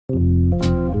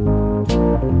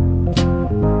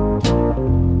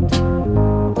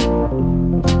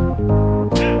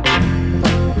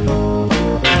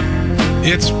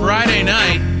It's Friday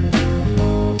night,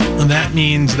 and that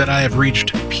means that I have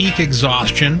reached peak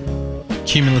exhaustion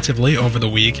cumulatively over the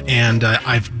week, and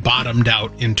I've bottomed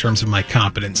out in terms of my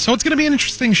competence. So it's going to be an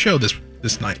interesting show this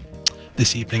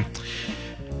evening.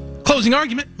 Closing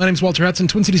argument. My name is Walter Hudson,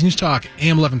 Twin Cities News Talk,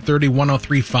 AM 1130,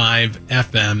 103.5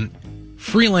 FM.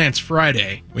 Freelance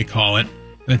Friday, we call it.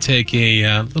 Going to take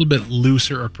a little bit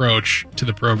looser approach to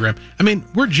the program. I mean,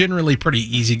 we're generally pretty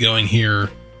easygoing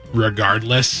here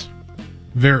regardless.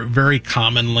 Very, very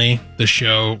commonly, the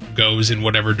show goes in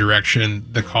whatever direction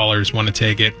the callers want to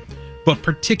take it, but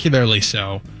particularly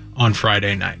so on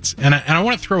Friday nights. And I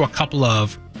want to throw a couple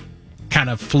of kind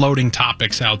of floating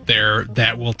topics out there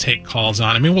that we'll take calls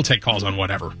on. I mean, we'll take calls on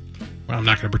whatever. Well, I'm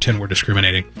not going to pretend we're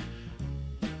discriminating.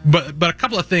 But a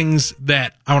couple of things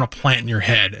that I want to plant in your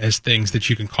head as things that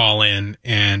you can call in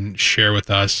and share with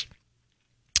us.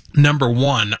 Number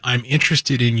one, I'm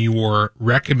interested in your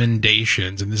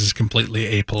recommendations, and this is completely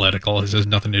apolitical. This has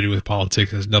nothing to do with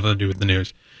politics. It has nothing to do with the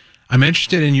news. I'm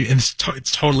interested in you, and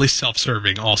it's totally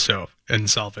self-serving also, and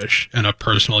selfish, and a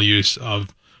personal use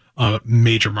of a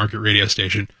major market radio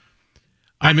station.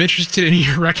 I'm interested in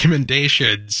your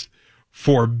recommendations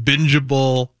for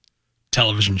bingeable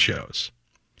television shows.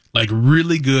 Like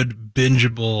really good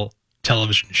bingeable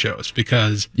television shows,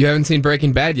 because you haven't seen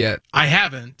Breaking Bad yet. I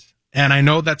haven't, and I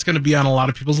know that's going to be on a lot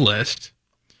of people's list.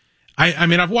 I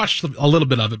mean, I've watched a little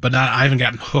bit of it, but I haven't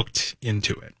gotten hooked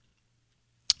into it.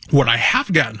 What I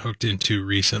have gotten hooked into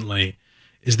recently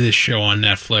is this show on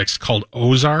Netflix called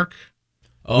Ozark,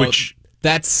 which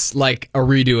that's like a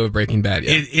redo of Breaking Bad.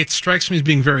 Yeah. It strikes me as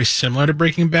being very similar to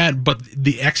Breaking Bad, but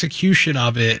the execution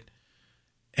of it.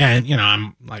 And, you know,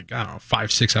 I'm like, I don't know,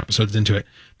 5-6 episodes into it.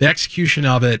 The execution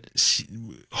of it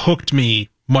hooked me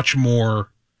much more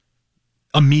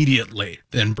immediately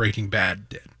than Breaking Bad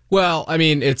did. Well, I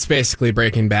mean, it's basically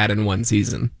Breaking Bad in one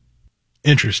season.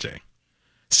 Interesting.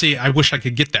 See, I wish I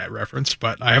could get that reference,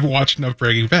 but I haven't watched enough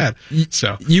Breaking Bad.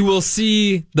 So you will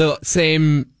see the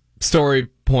same story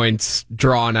points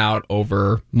drawn out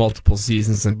over multiple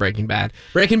seasons in Breaking Bad.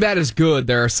 Breaking Bad is good.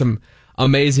 There are some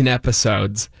amazing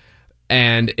episodes.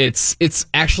 And it's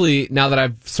actually, now that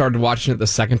I've started watching it the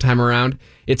second time around,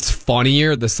 it's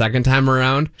funnier the second time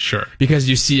around. Sure. Because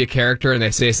you see a character and they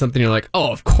say something, you're like,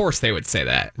 oh, of course they would say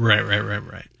that. Right.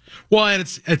 Well,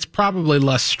 and it's probably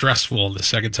less stressful the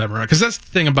second time around. Because that's the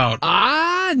thing about...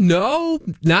 No.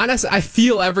 Not as I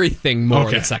feel everything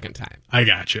more the second time. I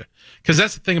gotcha. Because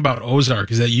that's the thing about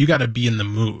Ozark, is that you got to be in the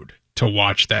mood to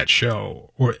watch that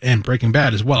show, and Breaking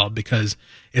Bad as well, because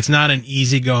it's not an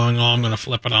easygoing, I'm going to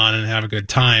flip it on and have a good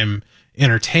time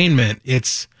entertainment.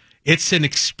 It's an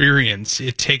experience.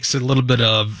 It takes a little bit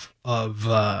of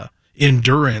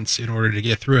endurance in order to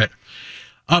get through it.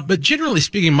 But generally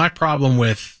speaking, my problem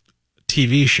with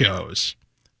TV shows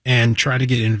and trying to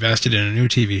get invested in a new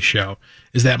TV show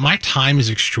is that my time is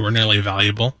extraordinarily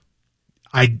valuable.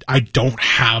 I don't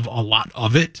have a lot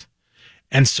of it.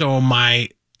 And so my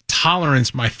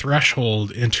tolerance, my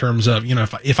threshold in terms of, you know,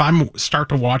 if I'm start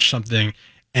to watch something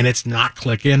and it's not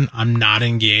clicking, I'm not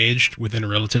engaged within a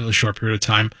relatively short period of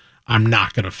time, I'm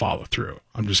not going to follow through.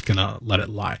 I'm just going to let it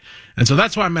lie. And so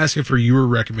that's why I'm asking for your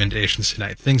recommendations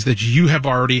tonight. Things that you've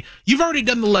already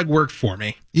done the legwork for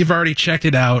me. You've already checked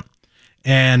it out.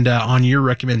 And on your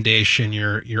recommendation,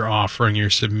 you're offering, you're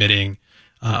submitting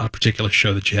a particular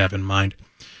show that you have in mind.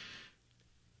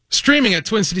 Streaming at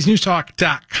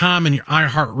TwinCitiesNewsTalk.com and your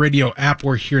iHeartRadio app.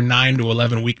 We're here 9 to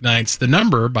 11 weeknights. The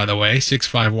number, by the way,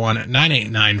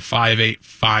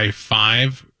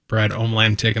 651-989-5855. Brad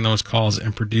Omland taking those calls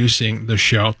and producing the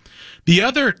show. The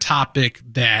other topic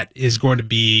that is going to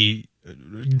be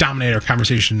dominate our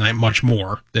conversation tonight much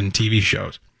more than TV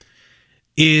shows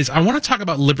is I want to talk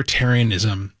about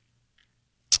libertarianism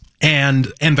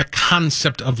and the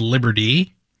concept of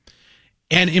liberty.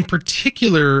 And in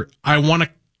particular, I want to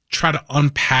try to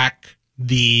unpack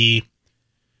the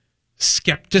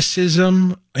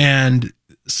skepticism and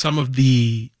some of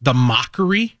the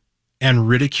mockery and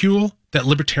ridicule that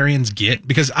libertarians get,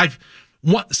 because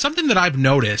something that I've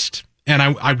noticed, and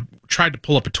I tried to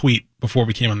pull up a tweet before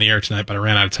we came on the air tonight, but I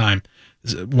ran out of time.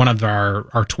 One of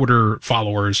our Twitter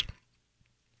followers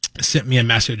sent me a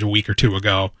message a week or two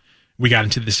ago. We got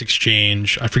into this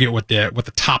exchange. I forget what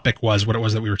the topic was, what it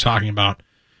was that we were talking about.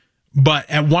 But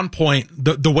at one point,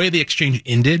 the way the exchange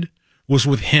ended was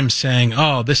with him saying,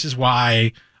 "Oh, this is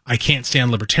why I can't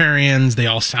stand libertarians. They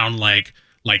all sound like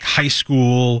high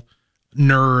school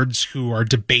nerds who are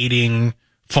debating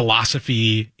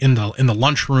philosophy in the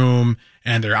lunchroom,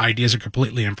 and their ideas are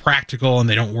completely impractical and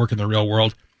they don't work in the real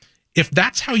world." If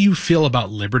that's how you feel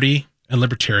about liberty and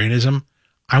libertarianism,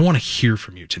 I want to hear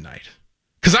from you tonight.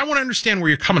 Because I want to understand where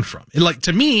you're coming from. Like,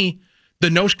 to me, the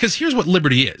notion, because here's what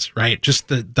liberty is, right? Just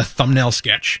the thumbnail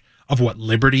sketch of what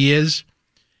liberty is.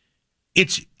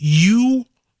 It's you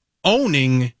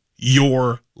owning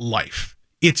your life.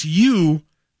 It's you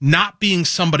not being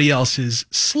somebody else's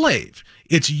slave.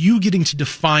 It's you getting to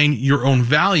define your own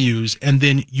values and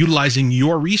then utilizing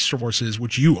your resources,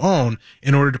 which you own,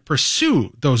 in order to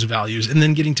pursue those values and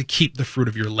then getting to keep the fruit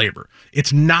of your labor.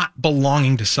 It's not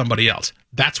belonging to somebody else.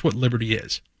 That's what liberty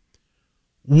is.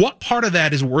 What part of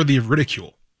that is worthy of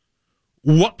ridicule?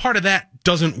 What part of that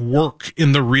doesn't work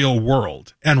in the real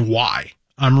world, and why?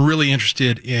 I'm really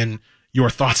interested in your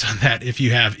thoughts on that if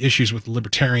you have issues with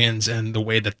libertarians and the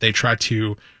way that they try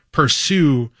to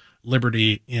pursue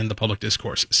liberty in the public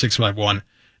discourse.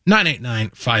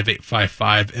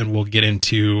 651-989-5855, and we'll get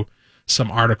into some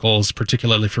articles,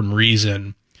 particularly from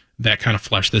Reason, that kind of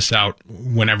flesh this out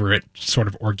whenever it sort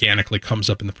of organically comes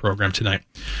up in the program tonight.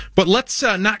 But let's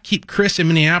not keep Chris in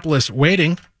Minneapolis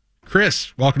waiting.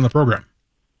 Chris, welcome to the program.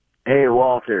 Hey,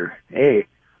 Walter. Hey.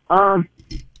 I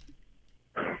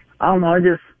don't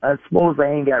know, I suppose I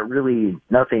ain't got really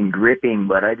nothing gripping,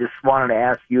 but I just wanted to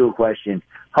ask you a question.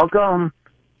 How come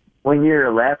when you're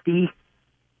a lefty,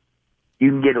 you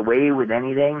can get away with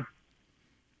anything,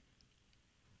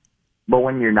 but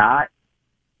when you're not,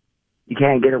 you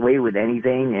can't get away with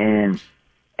anything?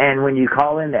 And when you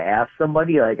call in to ask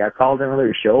somebody, like I called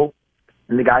another show,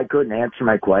 and the guy couldn't answer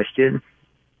my question,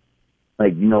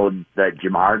 like, you know, the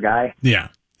Jamar guy. Yeah.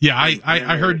 Yeah,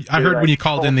 I heard when you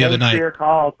called in the other night. Your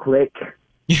call, click,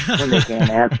 when they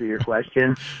can't answer your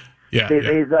question. Yeah,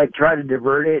 they like try to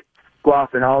divert it, go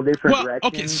off in all different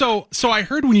directions. Okay, so I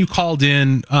heard when you called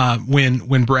in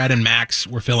when Brad and Max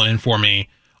were filling in for me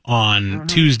on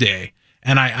Tuesday,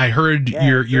 and I heard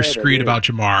your screed about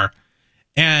Jamar,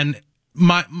 and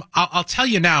I'll tell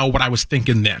you now what I was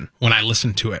thinking then when I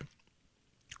listened to it,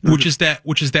 which is that,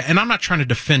 and I'm not trying to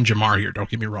defend Jamar here, don't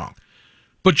get me wrong.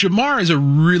 But Jamar is a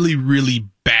really, really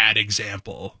bad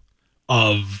example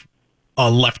of a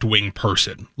left-wing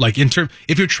person. Like,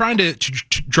 if you're trying to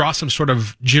draw some sort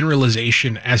of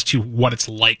generalization as to what it's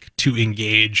like to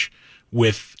engage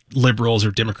with liberals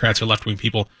or Democrats or left-wing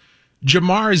people,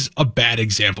 Jamar is a bad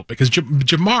example, because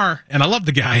Jamar, and I love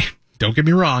the guy, don't get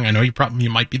me wrong, I know you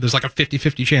might be, there's like a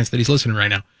 50-50 chance that he's listening right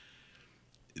now.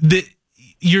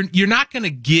 You're not going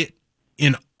to get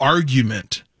an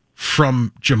argument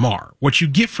from Jamar. What you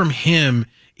get from him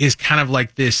is kind of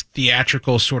like this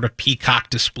theatrical sort of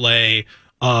peacock display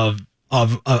of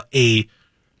a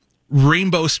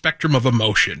rainbow spectrum of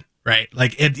emotion, right?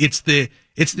 Like it's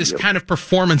this kind of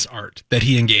performance art that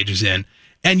he engages in,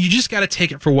 and you just got to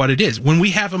take it for what it is. When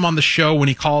we have him on the show, when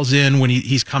he calls in, when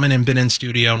he's coming and been in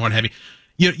studio and what have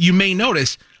you, you may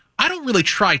notice I don't really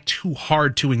try too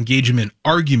hard to engage him in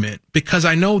argument, because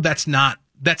I know that's not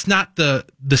the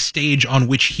stage on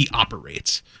which he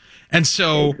operates. And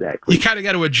so You kind of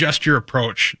got to adjust your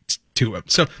approach to him.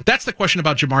 So that's the question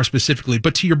about Jamar specifically.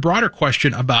 But to your broader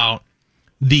question about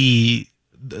the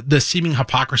seeming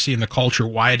hypocrisy in the culture,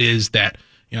 why it is that,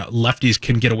 you know, lefties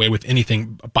can get away with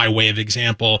anything, by way of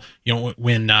example, you know,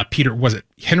 when was it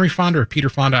Henry Fonda or Peter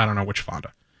Fonda? I don't know which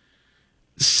Fonda.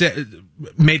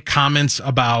 Made comments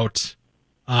about,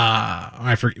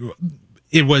 I forget,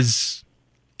 it was,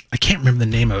 I can't remember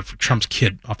the name of Trump's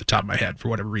kid off the top of my head for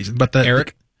whatever reason, but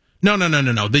Eric? No,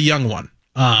 the young one.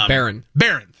 Barron,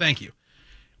 thank you.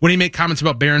 When he made comments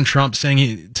about Barron Trump,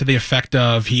 saying to the effect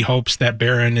of, he hopes that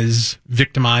Barron is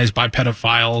victimized by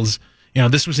pedophiles. You know,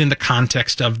 this was in the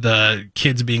context of the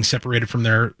kids being separated from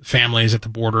their families at the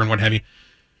border and what have you.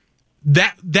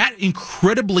 That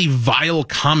incredibly vile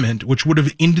comment, which would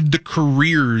have ended the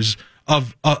careers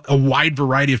of a wide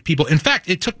variety of people. In fact,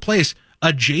 it took place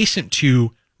adjacent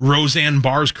to Roseanne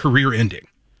Barr's career ending,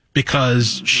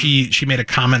 because she made a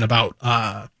comment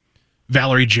about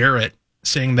Valerie Jarrett,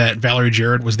 saying that Valerie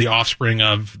Jarrett was the offspring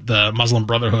of the Muslim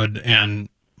Brotherhood and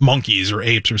monkeys or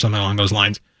apes or something along those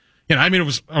lines. You know, I mean, it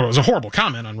was a horrible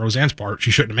comment on Roseanne's part. She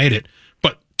shouldn't have made it.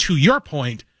 But to your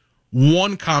point,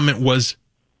 one comment was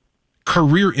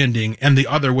career ending, and the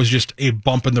other was just a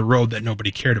bump in the road that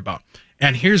nobody cared about.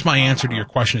 And here's my answer to your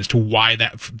question as to why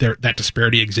that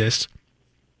disparity exists.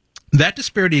 That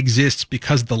disparity exists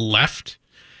because the left,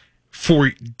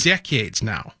 for decades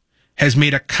now, has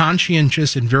made a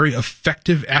conscientious and very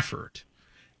effective effort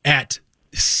at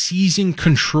seizing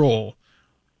control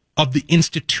of the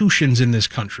institutions in this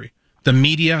country. The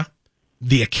media,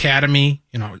 the academy,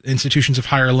 you know, institutions of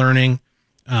higher learning,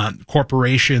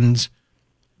 corporations,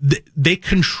 they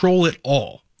control it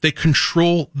all. They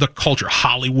control the culture,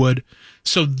 Hollywood.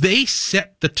 So they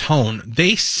set the tone.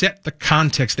 They set the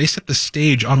context. They set the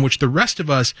stage on which the rest of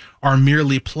us are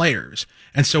merely players.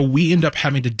 And so we end up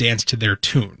having to dance to their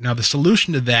tune. Now, the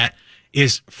solution to that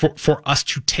is for us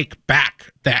to take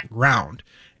back that ground.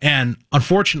 And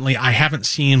unfortunately, I haven't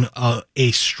seen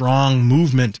a strong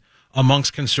movement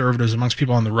amongst conservatives, amongst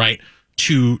people on the right,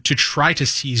 to try to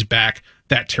seize back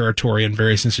that territory in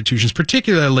various institutions,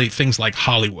 particularly things like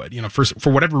Hollywood. You know,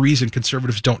 for whatever reason,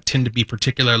 conservatives don't tend to be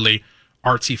particularly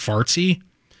artsy-fartsy.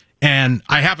 And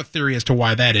I have a theory as to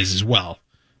why that is as well,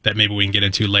 that maybe we can get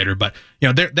into later. But,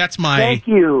 you know, that's my... Thank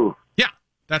you. Yeah,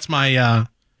 that's my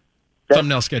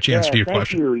thumbnail sketch answer to your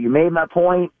question. Thank you. You made my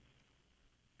point.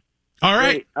 All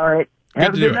right. Great. All right.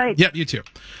 Have a good night. Yep, you too.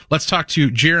 Let's talk to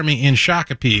Jeremy in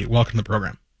Shakopee. Welcome to the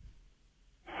program.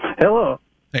 Hello.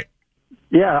 Hey.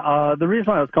 Yeah, the reason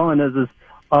why I was calling is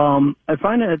I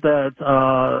find it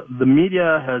that the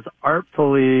media has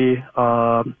artfully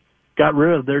got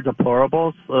rid of their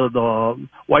deplorables, the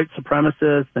white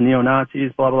supremacists, the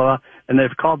neo-Nazis, blah, blah, blah, and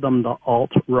they've called them the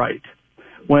alt-right.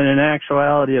 When in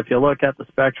actuality, if you look at the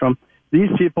spectrum, these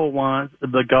people want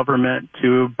the government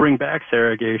to bring back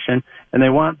segregation, and they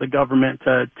want the government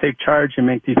to take charge and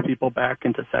make these people back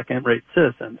into second-rate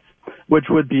citizens, which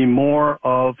would be more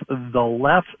of the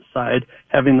left side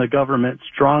having the government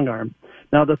strong-arm.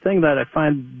 Now, the thing that I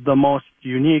find the most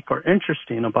unique or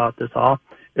interesting about this all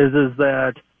is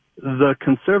that the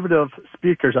conservative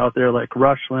speakers out there like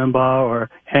Rush Limbaugh or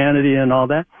Hannity and all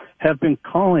that have been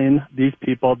calling these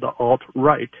people the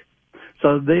alt-right.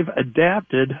 So they've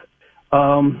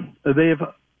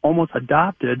almost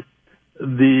adopted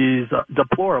these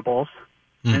deplorables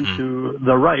into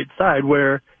the right side,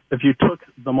 where if you took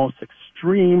the most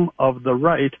extreme of the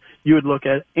right, you would look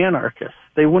at anarchists.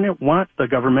 They wouldn't want the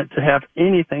government to have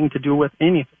anything to do with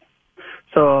anything.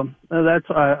 So that's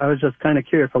I was just kind of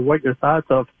curious of what your thoughts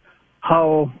of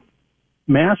how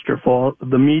masterful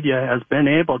the media has been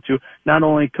able to not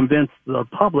only convince the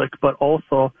public, but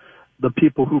also the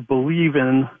people who believe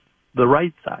in the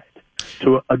right side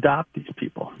to adopt these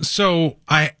people. So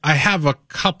I have a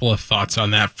couple of thoughts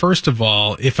on that. First of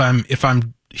all, if I'm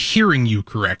hearing you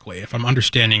correctly, if I'm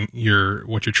understanding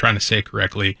what you're trying to say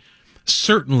correctly,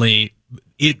 certainly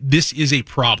this is a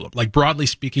problem. Like, broadly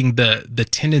speaking, the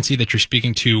tendency that you're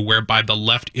speaking to, whereby the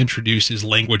left introduces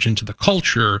language into the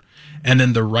culture and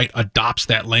then the right adopts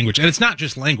that language. And it's not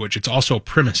just language, it's also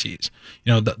premises.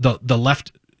 You know, the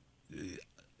left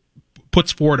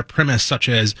puts forward a premise such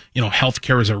as, you know,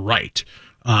 healthcare is a right.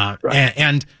 Right.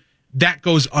 And that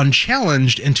goes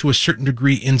unchallenged and to a certain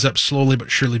degree ends up slowly but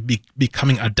surely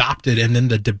becoming adopted. And then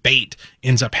the debate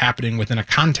ends up happening within a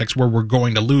context where we're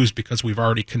going to lose because we've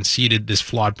already conceded this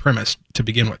flawed premise to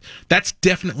begin with. That's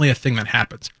definitely a thing that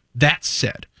happens. That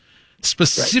said,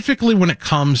 specifically when it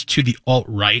comes to the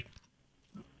alt-right,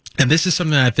 and this is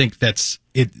something that I think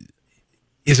it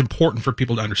is important for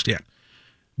people to understand.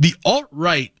 The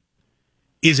alt-right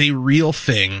is a real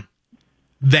thing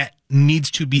that needs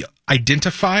to be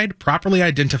properly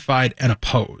identified, and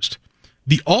opposed.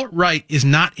 The alt-right is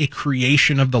not a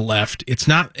creation of the left. It's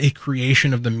not a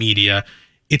creation of the media.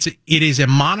 It is a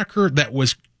moniker that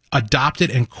was adopted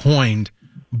and coined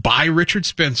by Richard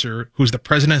Spencer, who's the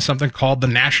president of something called the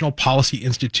National Policy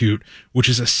Institute, which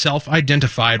is a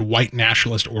self-identified white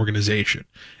nationalist organization.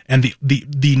 And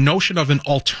the notion of an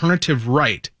alternative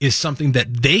right is something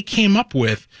that they came up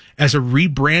with as a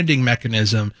rebranding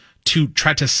mechanism to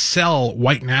try to sell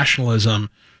white nationalism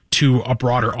to a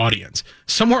broader audience.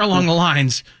 Somewhere along the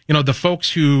lines, you know, the folks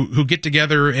who get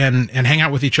together and hang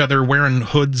out with each other wearing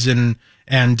hoods and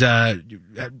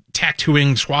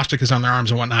tattooing swastikas on their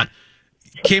arms and whatnot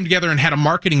came together and had a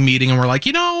marketing meeting and were like,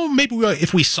 you know, maybe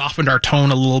if we softened our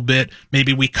tone a little bit,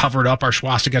 maybe we covered up our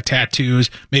swastika tattoos,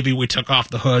 maybe we took off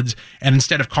the hoods, and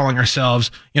instead of calling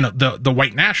ourselves, you know, the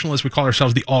white nationalists, we call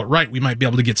ourselves the alt-right, we might be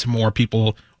able to get some more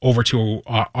people over to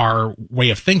our way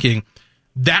of thinking.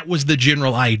 That was the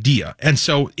general idea. And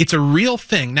so it's a real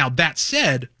thing. Now, that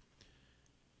said,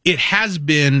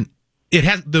 the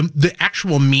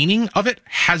actual meaning of it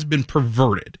has been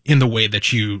perverted in the way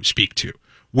that you speak to,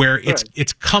 where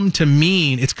it's come to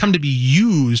be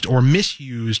used or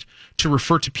misused to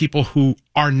refer to people who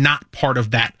are not part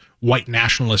of that white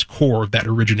nationalist core that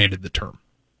originated the term.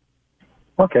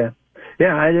 Okay.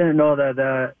 Yeah, I didn't know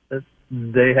that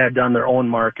they had done their own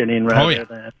marketing rather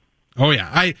than... Oh, yeah.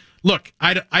 I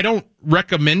don't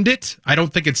recommend it. I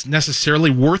don't think it's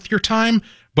necessarily worth your time,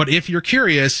 but if you're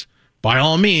curious, by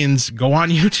all means, go on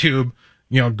YouTube,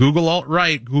 Google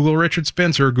alt-right, Google Richard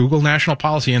Spencer, Google National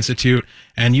Policy Institute,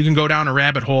 and you can go down a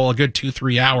rabbit hole a good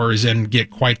 2-3 hours and get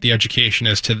quite the education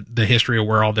as to the history of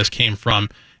where all this came from.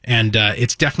 And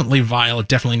it's definitely vile. It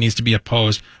definitely needs to be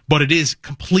opposed. But it is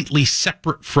completely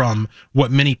separate from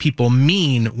what many people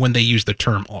mean when they use the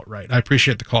term alt-right. I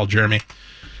appreciate the call, Jeremy.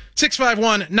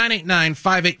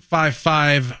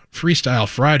 651-989-5855. Freestyle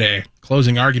Friday.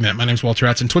 Closing argument. My name's Walter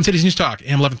Hudson. Twin Cities News Talk.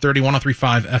 AM 1130,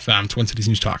 103.5 FM.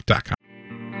 TwinCitiesNewsTalk.com.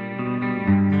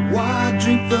 Why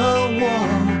drink the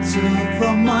water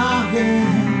from my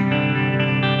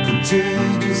hand?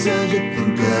 Contagious as you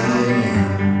think I am.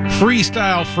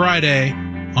 Freestyle Friday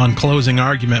on Closing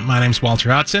Argument. My name's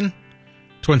Walter Hudson.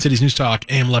 Twin Cities News Talk,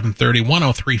 AM 1130,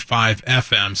 103.5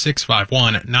 FM,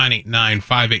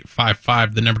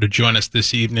 651-989-5855, the number to join us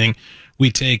this evening. We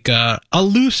take a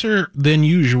looser than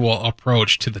usual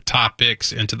approach to the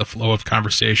topics and to the flow of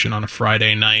conversation on a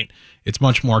Friday night. It's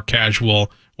much more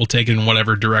casual. We'll take it in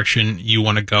whatever direction you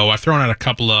want to go. I've thrown out a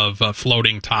couple of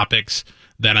floating topics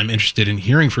that I'm interested in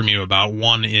hearing from you about.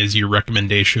 One is your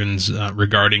recommendations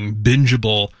regarding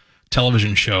bingeable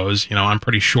television shows. I'm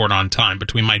pretty short on time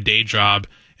between my day job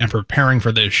and preparing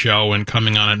for this show and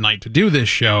coming on at night to do this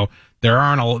show. There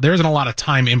isn't a lot of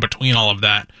time in between all of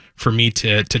that for me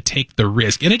to take the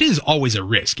risk. And it is always a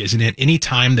risk, isn't it? Any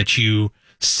time that you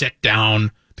sit down,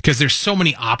 because there's so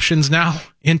many options now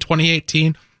in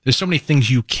 2018. There's so many things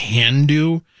you can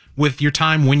do with your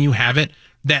time when you have it,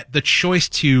 that the choice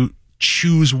to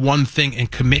choose one thing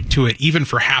and commit to it, even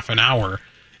for half an hour,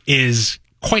 is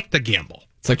quite the gamble.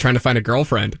 It's like trying to find a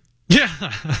girlfriend. Yeah,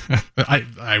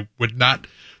 I would not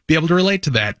be able to relate to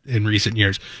that in recent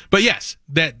years. But yes,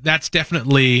 that's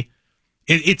definitely,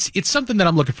 it's something that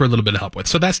I'm looking for a little bit of help with.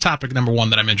 So that's topic number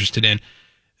one that I'm interested in.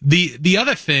 The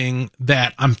other thing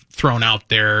that I'm throwing out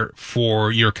there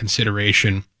for your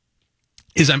consideration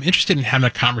is I'm interested in having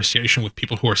a conversation with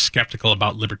people who are skeptical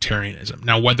about libertarianism.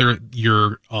 Now, whether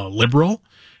you're a liberal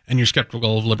and you're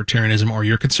skeptical of libertarianism, or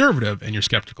you're conservative and you're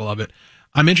skeptical of it,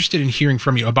 I'm interested in hearing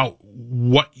from you about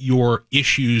what your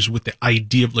issues with the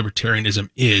idea of libertarianism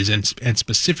is, and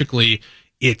specifically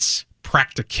its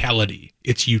practicality,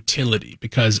 its utility,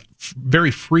 because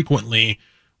very frequently,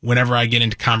 whenever I get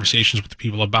into conversations with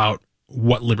people about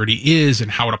what liberty is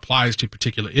and how it applies to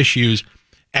particular issues,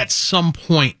 at some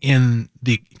point in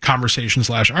the conversation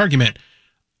 / argument,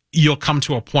 you'll come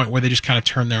to a point where they just kind of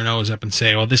turn their nose up and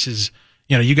say, well, this is,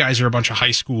 you guys are a bunch of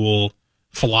high school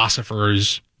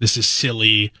philosophers. This is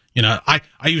silly. I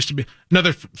used to be,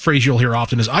 another phrase you'll hear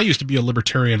often is, I used to be a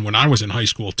libertarian when I was in high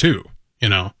school too,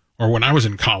 or when I was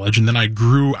in college, and then I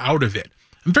grew out of it.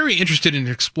 I'm very interested in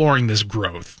exploring this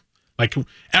growth. Like,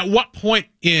 at what point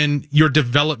in your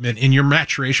development, in your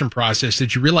maturation process,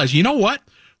 did you realize, you know what?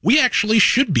 We actually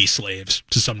should be slaves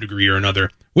to some degree or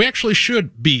another. We actually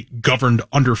should be governed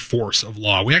under force of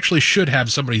law. We actually should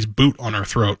have somebody's boot on our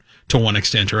throat to one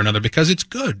extent or another, because it's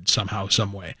good somehow,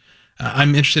 some way.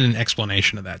 I'm interested in an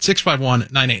explanation of that.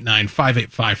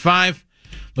 651-989-5855.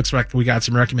 Looks like we got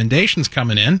some recommendations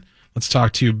coming in. Let's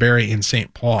talk to Barry in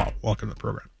St. Paul. Welcome to the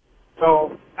program.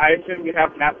 So I assume you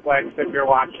have Netflix if you're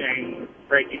watching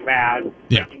Breaking Bad.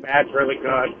 Yeah. Breaking Bad's really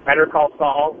good. Better Call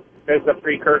Saul is the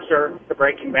precursor to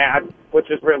Breaking Bad, which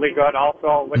is really good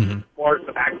also, which explores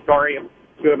the backstory of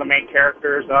two of the main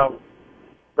characters of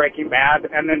Breaking Bad.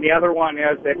 And then the other one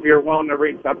is, if you're willing to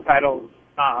read subtitles,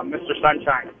 Mr.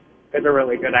 Sunshine is a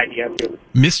really good idea too.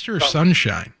 Mr.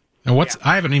 Sunshine. Now,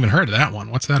 I haven't even heard of that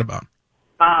one. What's that about?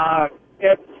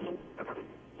 It's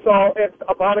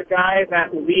about a guy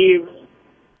that leaves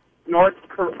North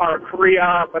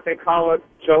Korea, but they call it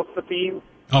Josephine.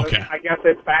 Okay. I guess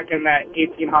it's back in the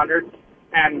 1800s,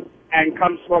 and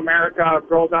comes to America,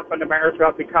 grows up in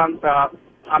America, becomes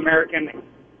American,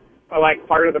 like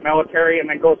part of the military, and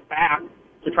then goes back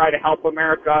to try to help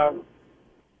America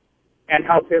and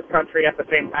help his country at the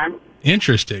same time.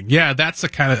 Interesting. Yeah, that's the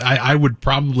kind of, I would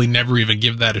probably never even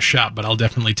give that a shot, but I'll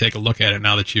definitely take a look at it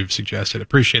now that you've suggested.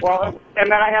 Appreciate the call.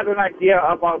 And then I had an idea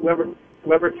about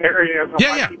libertarianism.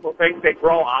 Yeah. People think they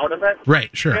grow out of it.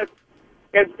 Right, sure.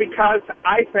 It's because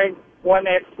I think when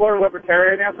they explore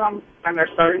libertarianism, and they're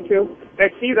starting to, they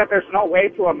see that there's no way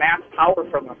to amass power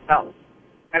for themselves.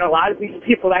 And a lot of these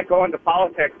people that go into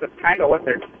politics, that's kind of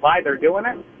why they're doing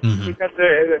it, because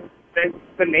it's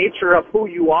the nature of who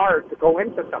you are to go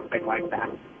into something like that.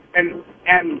 And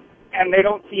they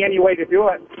don't see any way to do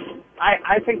it.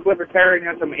 I think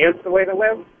libertarianism is the way to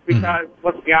live, because,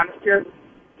 let's be honest here,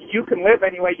 you can live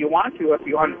any way you want to if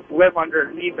you live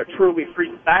underneath a truly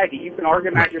free society. You can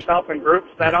organize yourself in groups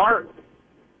that are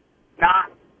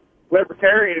not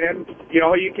libertarian.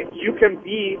 You can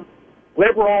be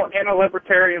liberal in a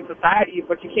libertarian society,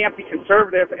 but you can't be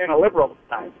conservative in a liberal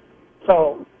society.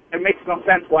 So it makes no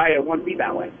sense why it wouldn't be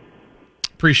that way.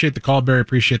 Appreciate the call, Barry.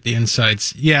 Appreciate the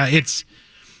insights. Yeah,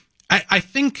 I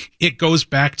think it goes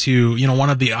back to, one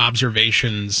of the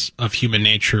observations of human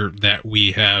nature that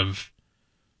we have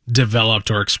developed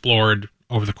or explored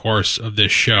over the course of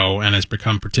this show, and has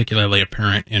become particularly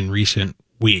apparent in recent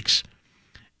weeks,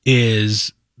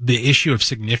 is the issue of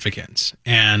significance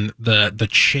and the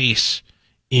chase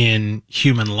in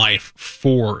human life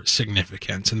for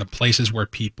significance, and the places where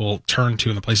people turn to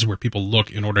and the places where people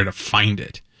look in order to find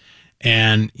it.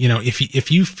 And,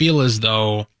 if you feel as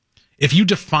though, if you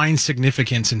define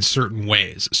significance in certain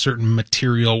ways, certain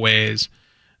material ways,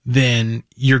 then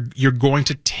you're going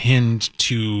to tend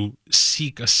to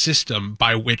seek a system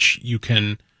by which you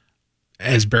can,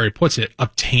 as Barry puts it,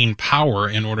 obtain power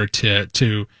in order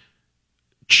to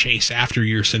chase after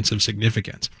your sense of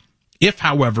significance. If,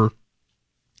 however,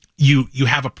 you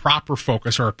have a proper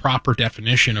focus or a proper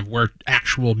definition of where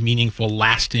actual, meaningful,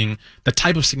 lasting, the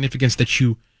type of significance that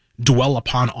you dwell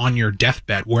upon on your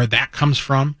deathbed, where that comes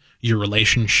from, your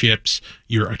relationships,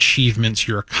 your achievements,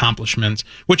 your accomplishments,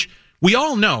 which we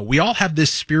all know, we all have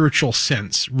this spiritual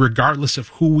sense, regardless of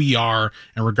who we are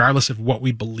and regardless of what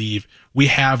we believe. We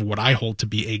have what I hold to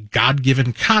be a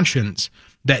God-given conscience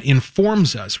that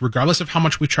informs us, regardless of how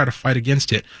much we try to fight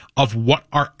against it, of what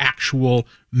our actual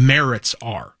merits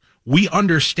are. We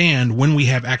understand when we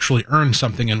have actually earned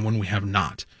something and when we have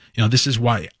not. This is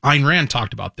why Ayn Rand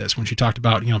talked about this when she talked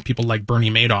about, people like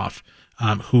Bernie Madoff,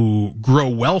 who grow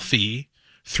wealthy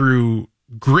through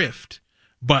grift,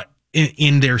 but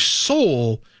in their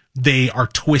soul, they are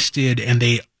twisted and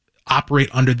they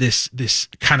operate under this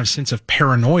kind of sense of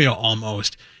paranoia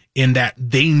almost, in that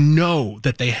they know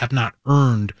that they have not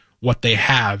earned what they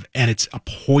have, and it's a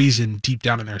poison deep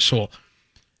down in their soul.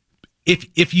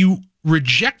 If you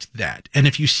reject that, and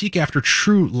if you seek after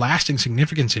true lasting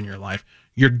significance in your life,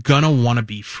 you're gonna want to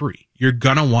be free. You're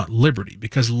gonna want liberty,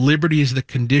 because liberty is the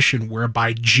condition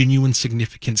whereby genuine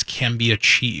significance can be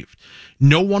achieved.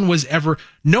 No one ever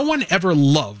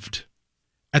loved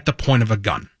at the point of a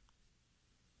gun.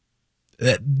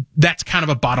 That's kind of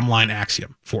a bottom line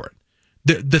axiom for it.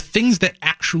 The things that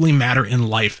actually matter in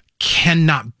life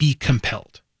cannot be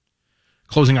compelled.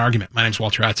 Closing argument. My name's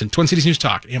Walter Hudson. Twin Cities News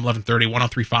Talk, AM 1130,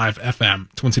 103.5 FM,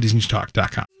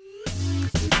 TwinCitiesNewsTalk.com.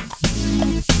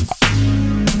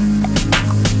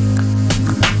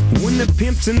 When the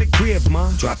pimp's in the crib,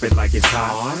 ma, drop it like it's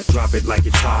hot. Drop it like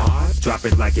it's hot. Drop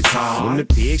it like it's hot. When the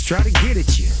pigs try to get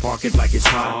at you, park it like it's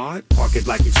hot. Park it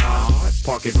like it's hot.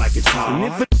 Park it like it's hot. And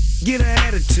if a get an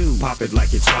attitude, pop it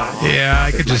like it's hot. Yeah,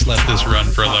 I could just let this run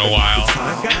for a little while.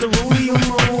 I got the rollie on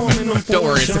my arm and I'm Don't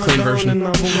worry, it's a clean version.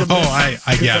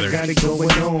 I gathered.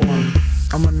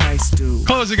 I'm a nice dude.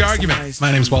 Closing argument.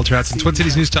 My name's Walter Hudson. Twin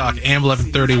Cities News Talk, AM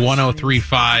 1130,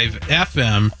 103.5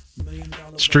 FM.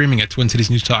 Streaming at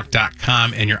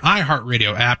TwinCitiesNewsTalk.com and your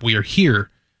iHeartRadio app. We are here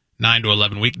 9 to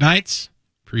 11 weeknights.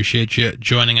 Appreciate you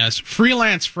joining us.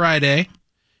 Freelance Friday.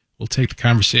 We'll take the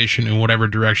conversation in whatever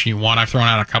direction you want. I've thrown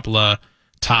out a couple of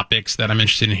topics that I'm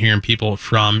interested in hearing people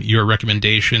from your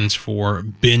recommendations for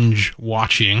binge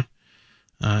watching.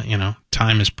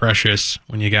 Time is precious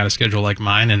when you got a schedule like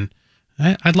mine, and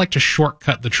I'd like to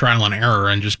shortcut the trial and error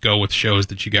and just go with shows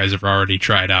that you guys have already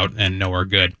tried out and know are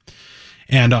good.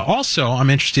 And also, I'm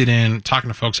interested in talking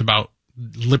to folks about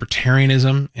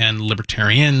libertarianism and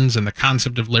libertarians and the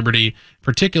concept of liberty,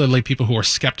 particularly people who are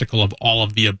skeptical of all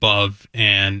of the above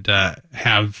and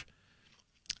have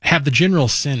the general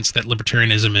sense that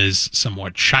libertarianism is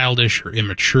somewhat childish or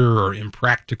immature or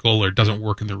impractical or doesn't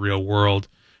work in the real world.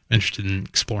 I'm interested in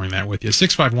exploring that with you.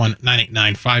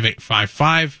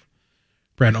 651-989-5855.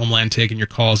 Brad Omland taking your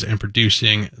calls and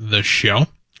producing the show.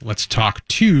 Let's talk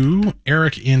to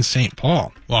Eric in St.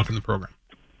 Paul. Welcome to the program.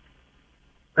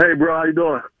 Hey, bro, how you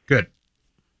doing? Good.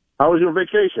 How was your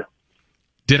vacation?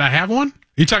 Did I have one? Are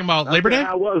you talking about Labor Day?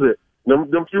 How was it? Them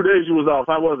few days you was off,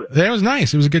 how was it? That was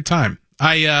nice. It was a good time.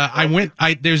 I went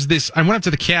up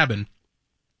to the cabin,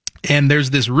 and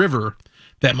there's this river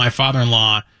that my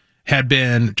father-in-law had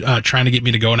been trying to get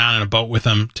me to go down in a boat with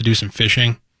him to do some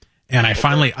fishing, and I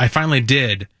finally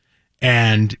did,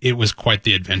 and it was quite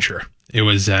the adventure. It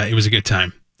was a good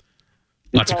time.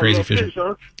 Lots of crazy fishing. Fish,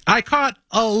 huh? I caught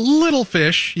a little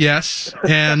fish, yes,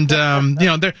 and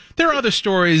there are other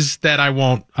stories that I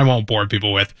won't bore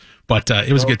people with, but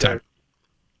it was a good time.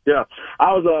 Yeah,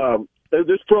 I was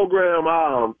this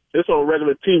program. It's on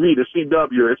regular TV, the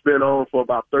CW. It's been on for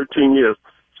about 13 years.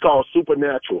 It's called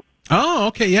Supernatural. Oh,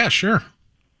 okay, yeah, sure.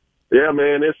 Yeah,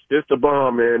 man, it's the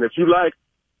bomb, man. If you like,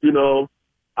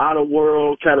 out of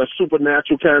world, kind of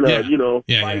supernatural, kind of,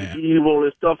 fight evil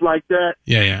and stuff like that.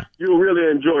 Yeah. You'll really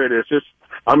enjoy this.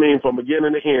 From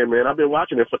beginning to end, man. I've been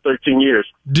watching it for 13 years.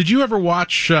 Did you ever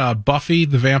watch Buffy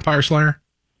the Vampire Slayer?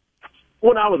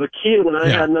 When I was a kid, when I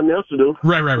had nothing else to do.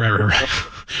 Right.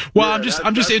 Well, I'm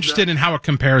just interested in how it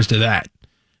compares to that.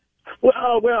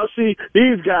 Well, see,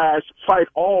 these guys fight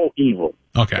all evil.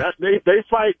 Okay. They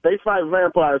fight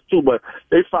vampires too, but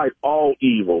they fight all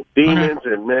evil, demons,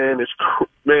 and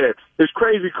it's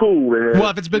crazy cool, man. Well,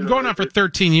 if it's been going on for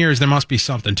 13 years, there must be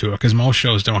something to it because most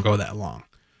shows don't go that long.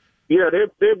 Yeah,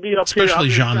 they'll be up especially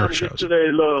here. Genre shows.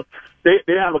 They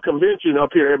have a convention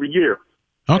up here every year.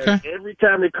 Okay. And every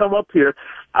time they come up here,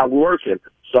 I'm working,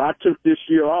 so I took this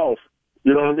year off.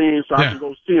 You know what I mean? So I can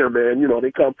go see them, man.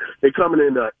 They coming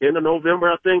in the end of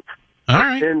November, I think. All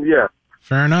right. And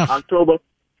fair enough. October.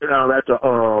 They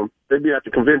be at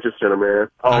the convention center, man.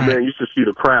 Oh man, you should see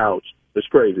the crowds. It's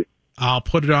crazy. I'll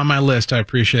put it on my list. I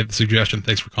appreciate the suggestion.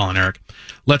 Thanks for calling, Eric.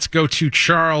 Let's go to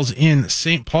Charles in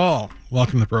St. Paul.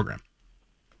 Welcome to the program.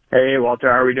 Hey,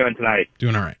 Walter. How are we doing tonight?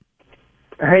 Doing all right.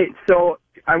 Hey, so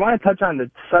I want to touch on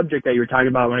the subject that you were talking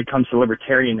about when it comes to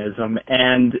libertarianism,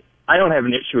 and I don't have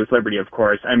an issue with liberty, of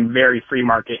course. I'm very free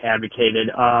market advocated.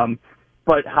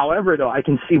 But however, though, I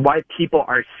can see why people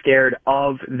are scared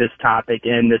of this topic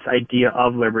and this idea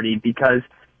of liberty, because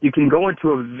you can go into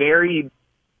a very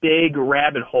big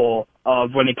rabbit hole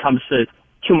of when it comes to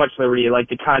too much liberty, like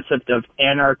the concept of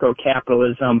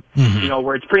anarcho-capitalism,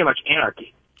 where it's pretty much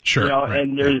anarchy. Sure.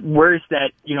 And there's words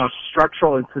that,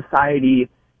 structural in society,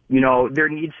 there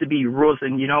needs to be rules,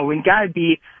 and, we gotta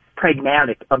be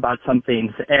pragmatic about some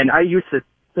things. And I used to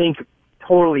think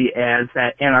totally as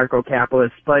that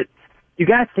anarcho-capitalist, but you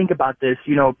got to think about this,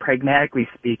 pragmatically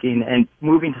speaking, and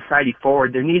moving society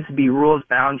forward. There needs to be rules,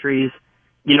 boundaries,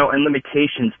 and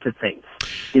limitations to things.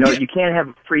 You can't have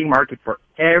a free market for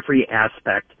every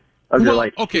aspect of your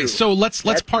life. Okay, so let's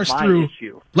parse through.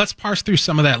 Let's parse through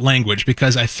some of that language,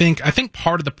 because I think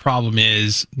part of the problem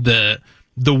is the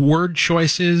word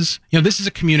choices. This is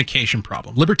a communication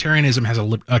problem. Libertarianism has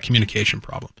a communication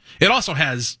problem. It also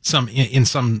has in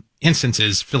some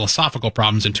instances, philosophical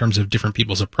problems in terms of different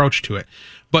people's approach to it.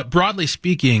 But broadly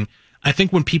speaking, I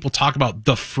think when people talk about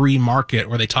the free market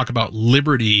or they talk about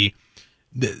liberty,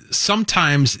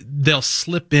 sometimes they'll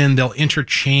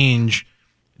interchange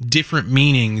different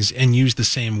meanings and use the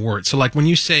same word. So like when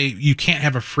you say you can't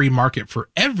have a free market for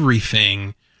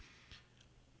everything,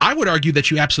 I would argue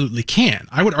that you absolutely can.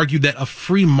 I would argue that a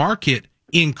free market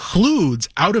includes,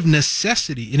 out of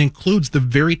necessity, it includes the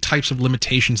very types of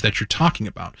limitations that you're talking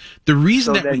about. The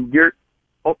reason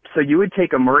so you would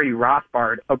take a Murray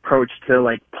Rothbard approach to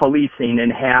like policing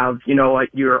and have,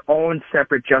 your own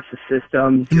separate justice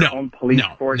system, your own police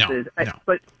forces.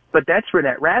 But that's where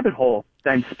that rabbit hole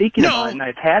that I'm speaking about, and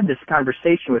I've had this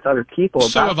conversation with other people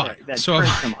about that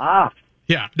turns them off.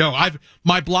 Yeah, no,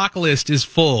 my block list is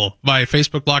full. My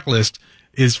Facebook block list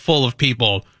is full of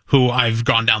people who I've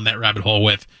gone down that rabbit hole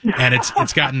with, and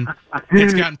it's gotten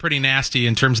pretty nasty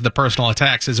in terms of the personal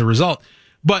attacks as a result.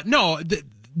 But no,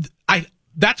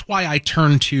 that's why I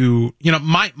turn to,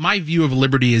 my view of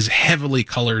liberty is heavily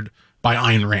colored by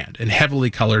Ayn Rand and heavily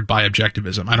colored by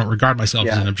objectivism. I don't regard myself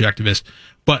as an objectivist,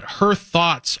 but her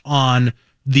thoughts on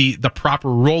the proper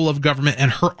role of government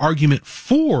and her argument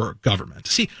for government.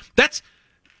 See, that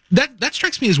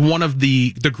strikes me as one of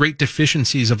the great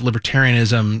deficiencies of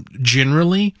libertarianism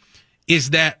generally,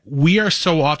 is that we are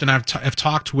so often, I've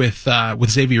talked with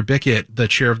Xavier Bickett, the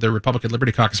chair of the Republican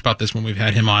Liberty Caucus, about this when we've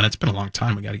had him on. It's been a long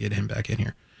time. We got to get him back in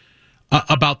here.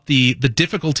 About the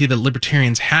difficulty that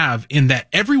libertarians have in that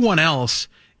everyone else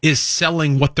is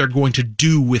selling what they're going to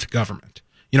do with government.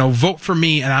 Vote for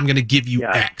me and I'm going to give you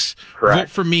X. Correct. Vote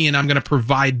for me and I'm going to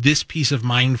provide this peace of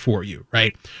mind for you,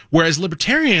 right? Whereas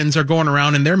libertarians are going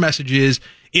around and their message is,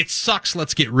 it sucks,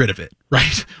 let's get rid of it,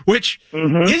 right? Which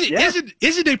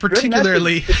isn't a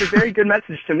particularly... It's a very good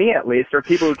message to me, at least, or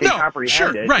people who can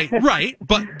comprehend it. Right.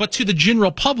 But to the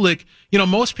general public,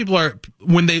 most people are,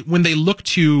 when they look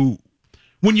to...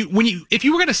 if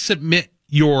you were going to submit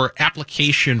your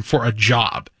application for a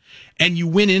job and you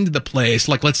went into the place,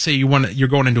 like let's say you're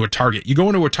going into a Target. You go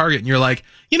into a Target and you're like,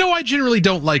 I generally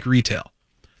don't like retail.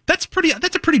 That's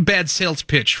a pretty bad sales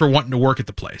pitch for wanting to work at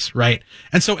the place, right?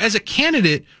 And so as a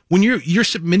candidate, when you're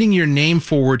submitting your name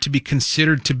forward to be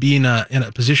considered to be in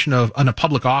a position in a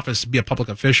public office, to be a public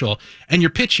official, and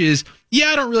your pitch is,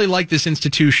 I don't really like this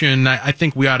institution. I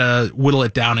think we ought to whittle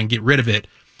it down and get rid of it.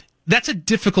 That's a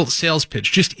difficult sales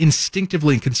pitch. Just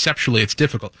instinctively and conceptually, it's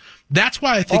difficult. That's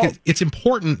why I think it's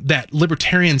important that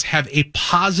libertarians have a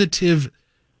positive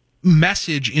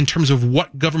message in terms of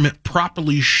what government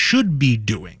properly should be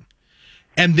doing.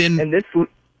 And then, and this go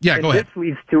ahead.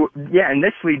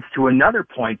 This leads to another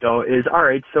point, though, is, all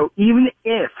right, so even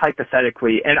if,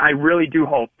 hypothetically, and I really do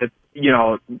hope that,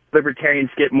 libertarians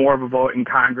get more of a vote in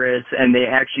Congress and they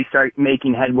actually start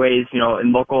making headways,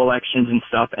 in local elections and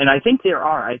stuff. And I think there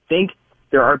are. I think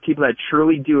there are people that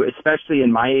truly do, especially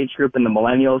in my age group and the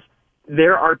millennials.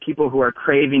 There are people who are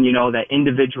craving, that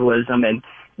individualism. And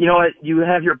you know what? You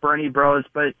have your Bernie bros,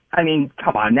 but, I mean,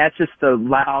 come on. That's just the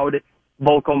loud,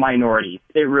 vocal minority.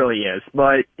 It really is.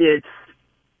 But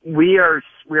we are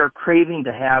craving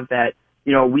to have that,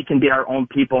 we can be our own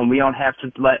people and we don't have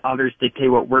to let others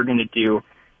dictate what we're going to do.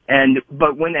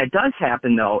 But when that does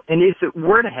happen, though, and if it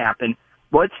were to happen,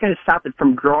 what's going to stop it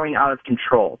from growing out of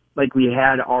control like we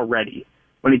had already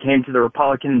when it came to the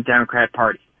Republican and Democrat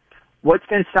Party? What's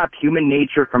going to stop human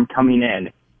nature from coming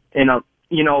in and,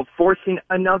 forcing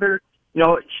another,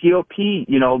 GOP,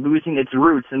 losing its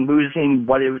roots and losing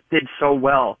what it did so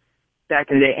well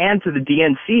back in the day, and to the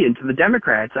DNC and to the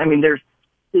Democrats? I mean,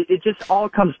 it just all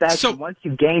comes back to once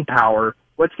you gain power,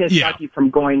 what's going to stop you from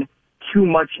going too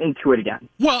much into it again?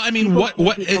 Well, I mean,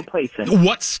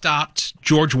 what stopped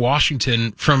George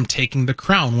Washington from taking the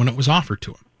crown when it was offered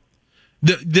to him?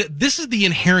 This is the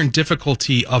inherent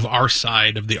difficulty of our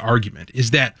side of the argument,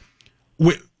 is that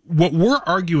what we're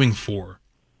arguing for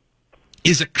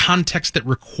is a context that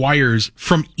requires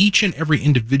from each and every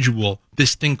individual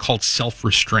this thing called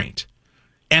self-restraint.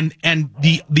 And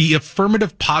the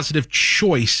affirmative positive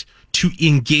choice to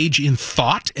engage in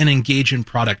thought and engage in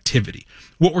productivity.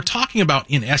 What we're talking about,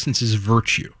 in essence, is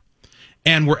virtue.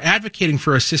 And we're advocating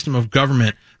for a system of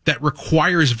government that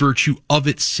requires virtue of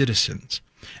its citizens.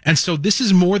 And so this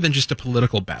is more than just a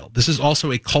political battle. This is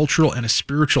also a cultural and a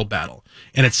spiritual battle.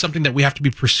 And it's something that we have to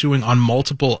be pursuing on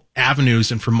multiple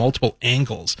avenues and from multiple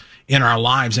angles in our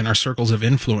lives and our circles of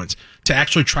influence to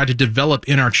actually try to develop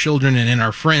in our children and in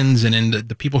our friends and in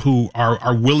the people who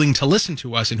are willing to listen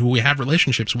to us and who we have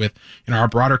relationships with in our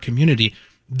broader community,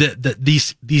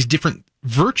 these different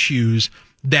virtues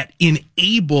that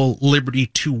enable liberty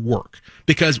to work.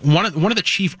 Because one of the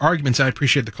chief arguments, I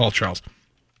appreciate the call, Charles,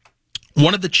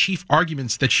 one of the chief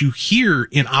arguments that you hear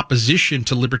in opposition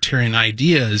to libertarian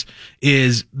ideas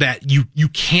is that you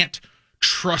can't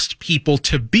trust people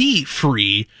to be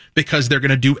free because they're going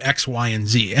to do X, Y, and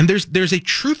Z. And there's a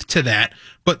truth to that,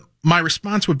 but my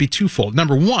response would be twofold.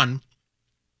 Number one,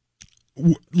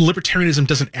 libertarianism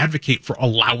doesn't advocate for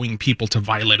allowing people to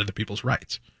violate other people's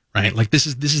rights, right? Like this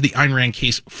is the Ayn Rand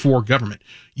case for government.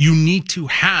 You need to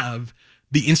have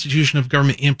the institution of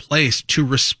government in place to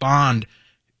respond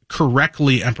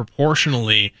correctly and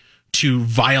proportionally to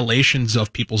violations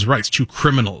of people's rights, to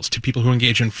criminals, to people who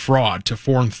engage in fraud, to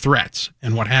foreign threats,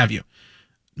 and what have you.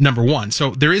 Number one.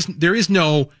 So there is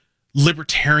no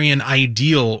libertarian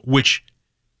ideal which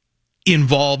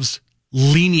involves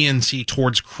leniency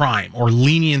towards crime or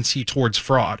leniency towards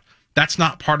fraud. That's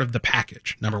not part of the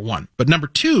package, number one. But number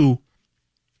two,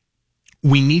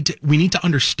 we need to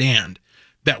understand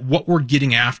that what we're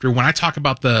getting after, when I talk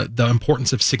about the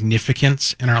importance of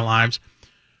significance in our lives,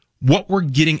 what we're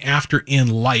getting after in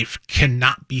life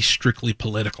cannot be strictly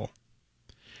political.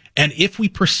 And if we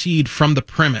proceed from the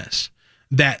premise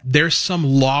that there's some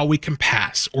law we can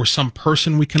pass or some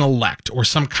person we can elect or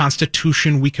some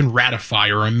constitution we can ratify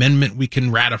or amendment we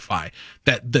can ratify,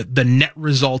 that the net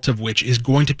result of which is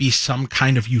going to be some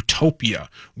kind of utopia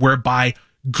whereby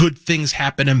good things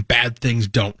happen and bad things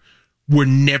don't, we're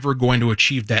never going to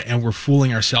achieve that, and we're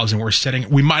fooling ourselves, and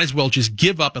we might as well just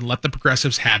give up and let the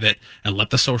progressives have it and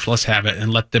let the socialists have it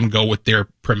and let them go with their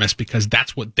premise, because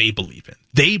that's what they believe in.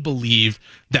 They believe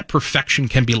that perfection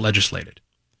can be legislated.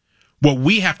 What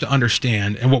we have to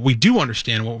understand, and what we do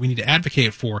understand, what we need to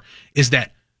advocate for, is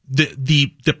that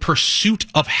the pursuit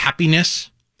of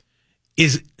happiness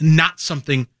is not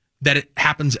something that it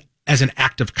happens as an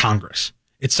act of Congress.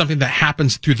 It's something that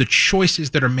happens through the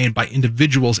choices that are made by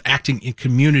individuals acting in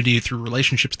community through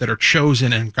relationships that are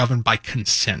chosen and governed by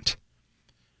consent.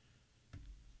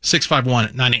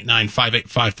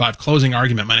 651-989-5855. Closing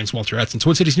argument. My name is Walter Edson.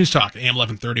 Twin Cities News Talk, AM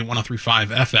 1130, 103.5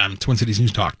 FM,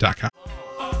 TwinCitiesNewsTalk.com.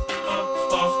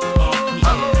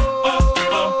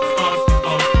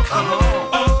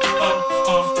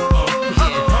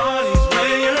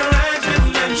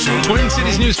 Twin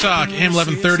Cities News Talk, AM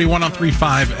 1130,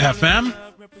 103.5 FM.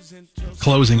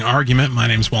 Closing argument. My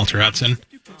name is Walter Hudson.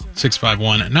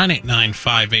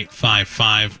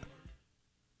 651-989-5855.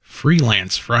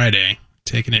 Freelance Friday.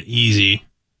 Taking it easy.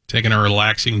 Taking a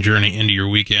relaxing journey into your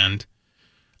weekend.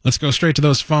 Let's go straight to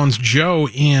those phones. Joe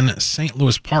in St.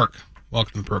 Louis Park.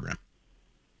 Welcome to the program.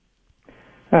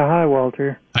 Hi,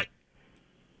 Walter. Hi.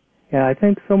 Yeah, I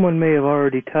think someone may have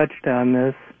already touched on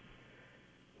this,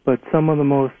 but some of the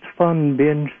most fun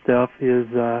binge stuff is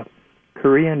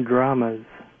Korean dramas.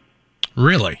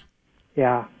 Really?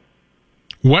 Yeah.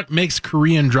 What makes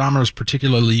Korean dramas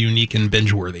particularly unique and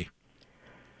binge-worthy?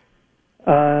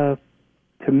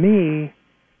 To me,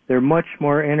 they're much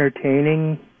more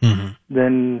entertaining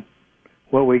than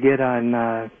what we get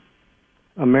on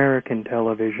American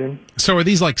television. So are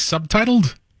these like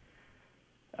subtitled?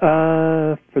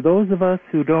 For those of us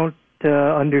who don't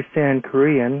understand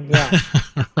Korean, yeah.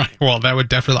 Right. Well, that would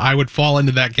definitely, I would fall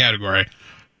into that category.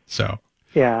 So.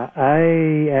 Yeah,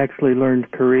 I actually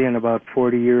learned Korean about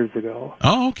 40 years ago.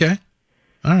 Oh, okay.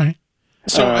 All right.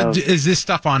 So is this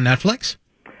stuff on Netflix?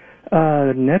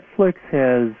 Netflix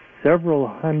has several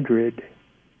hundred.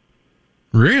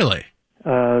 Really?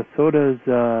 So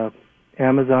does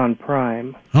Amazon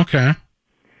Prime. Okay.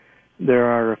 There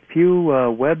are a few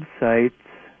websites.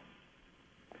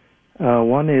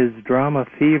 One is Drama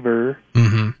Fever,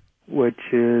 which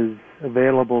is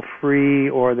available free,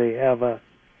 or they have a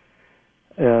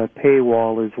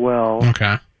paywall as well.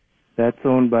 Okay. That's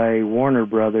owned by Warner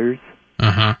Brothers.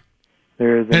 There's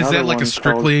another Is that like one a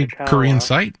strictly called Korean Kakao.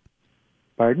 site?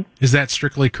 Pardon? Is that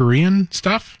strictly Korean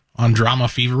stuff on Drama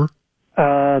Fever?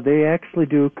 They actually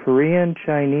do Korean,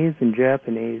 Chinese, and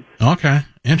Japanese. Okay.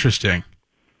 Interesting.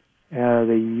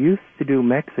 They used to do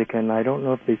Mexican. I don't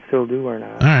know if they still do or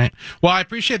not. All right. Well, I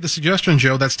appreciate the suggestion,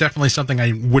 Joe. That's definitely something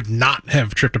I would not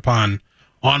have tripped upon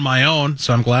on my own,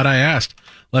 so I'm glad I asked.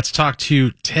 Let's talk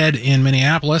to Ted in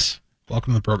Minneapolis.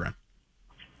 Welcome to the program.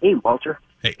 Hey, Walter.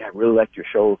 Hey. Yeah, I really liked your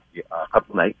show a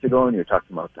couple nights ago, and you were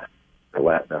talking about the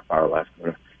far last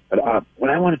quarter. But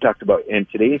what I want to talk about in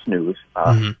today's news,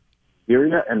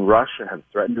 Syria and Russia have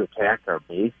threatened to attack our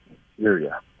base in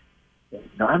Syria.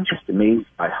 Now, I'm just amazed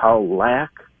by how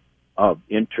lack of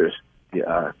interest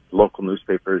local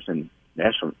newspapers and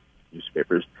national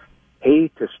newspapers pay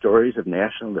to stories of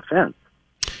national defense.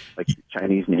 Like the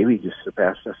Chinese Navy just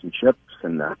surpassed us in ships,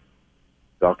 and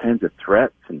all kinds of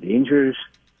threats and dangers.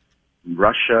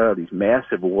 Russia, these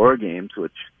massive war games,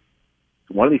 which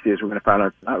one of these days we're going to find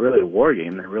out it's not really a war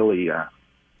game. They're really they're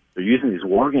using these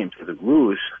war games as a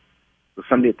ruse. So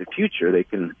someday in the future they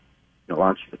can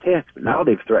launch attacks. But now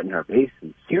they've threatened our base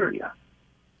in Syria.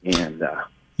 And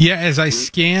yeah, as I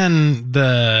scan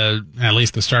at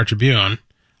least the Star Tribune,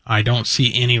 I don't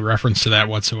see any reference to that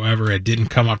whatsoever. It didn't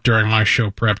come up during my show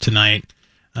prep tonight.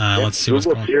 Let's see what's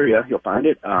going on. Syria, you'll find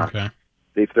it. Okay.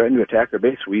 They've threatened to attack our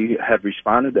base. We have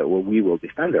responded that we will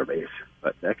defend our base,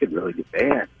 but that could really get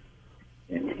bad.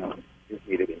 And you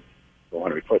need to go on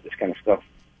and report this kind of stuff.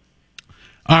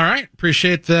 All right,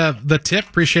 appreciate the tip.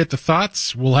 Appreciate the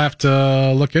thoughts. We'll have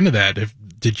to look into that.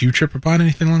 Did you trip upon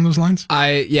anything along those lines?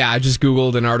 I just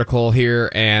Googled an article here,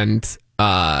 and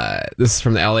this is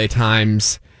from the LA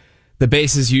Times. The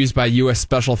base is used by U.S.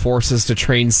 Special Forces to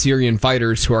train Syrian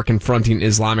fighters who are confronting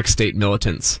Islamic State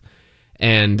militants.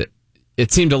 And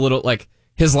it seemed a little like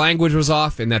his language was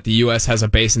off in that the U.S. has a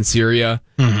base in Syria.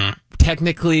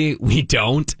 Technically, we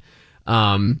don't.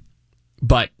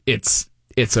 But it's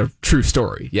a true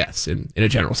story, yes, in a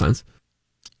general sense.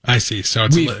 I see. So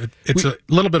it's a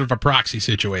little bit of a proxy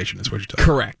situation, is what you're talking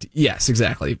about. Correct. Yes,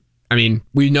 exactly. I mean,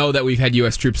 we know that we've had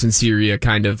U.S. troops in Syria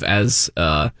kind of as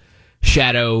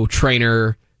shadow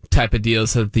trainer type of deal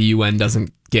so that the UN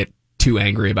doesn't get too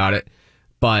angry about it.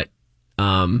 But,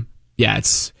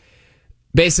 it's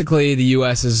basically the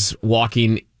U.S. is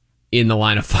walking in the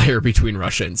line of fire between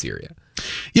Russia and Syria.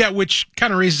 Yeah, which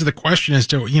kind of raises the question as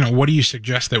to, what do you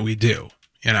suggest that we do?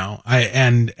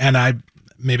 I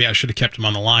maybe I should have kept him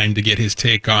on the line to get his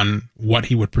take on what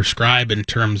he would prescribe in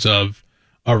terms of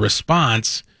a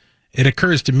response. It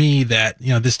occurs to me that,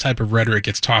 this type of rhetoric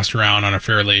gets tossed around on a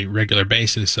fairly regular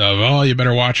basis of, oh, you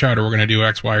better watch out or we're going to do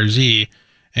X, Y, or Z.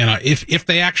 And if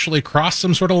they actually cross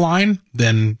some sort of line,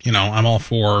 then, I'm all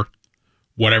for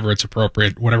whatever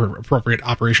appropriate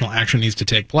operational action needs to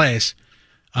take place.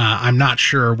 I'm not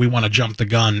sure we want to jump the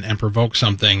gun and provoke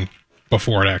something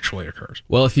before it actually occurs.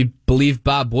 Well, if you believe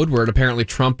Bob Woodward, apparently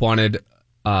Trump wanted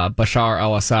Bashar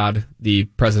al-Assad, the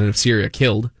president of Syria,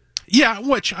 killed. Yeah,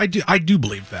 which I do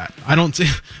believe that. I don't see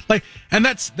and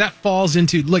that falls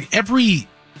into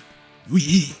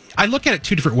I look at it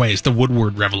two different ways, the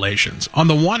Woodward revelations. On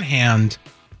the one hand,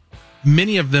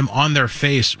 many of them on their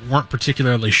face weren't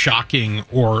particularly shocking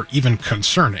or even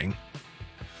concerning.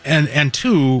 And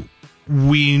two,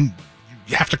 we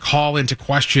have to call into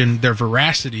question their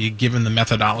veracity given the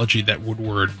methodology that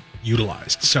Woodward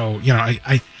utilized. So,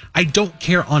 I don't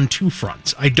care on two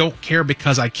fronts. I don't care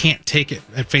because I can't take it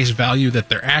at face value that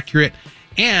they're accurate.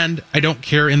 And I don't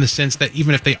care in the sense that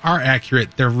even if they are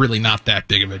accurate, they're really not that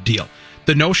big of a deal.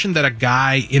 The notion that a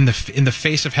guy in the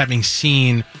face of having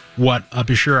seen what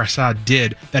Bashar Assad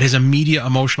did, that his immediate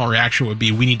emotional reaction would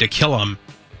be, we need to kill him.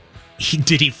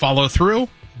 Did he follow through?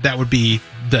 That would be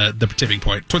the tipping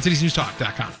point.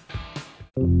 TwinCitiesNewsTalk.com.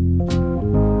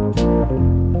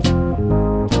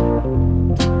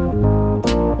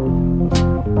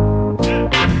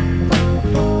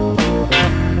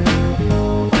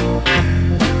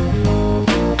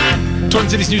 Twin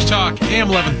Cities News Talk, AM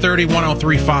 1130,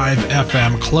 103.5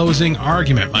 FM, Closing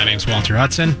Argument. My name's Walter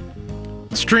Hudson.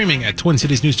 Streaming at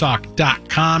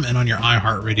TwinCitiesNewsTalk.com and on your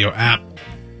iHeartRadio app.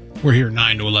 We're here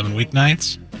 9 to 11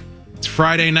 weeknights. It's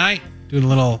Friday night, doing a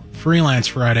little freelance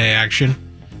Friday action,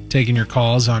 taking your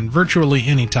calls on virtually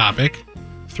any topic,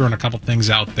 throwing a couple things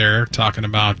out there, talking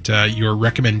about your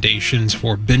recommendations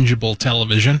for bingeable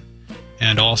television,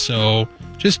 and also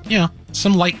just,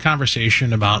 some light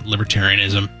conversation about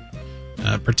libertarianism.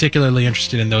 Particularly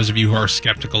interested in those of you who are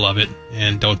skeptical of it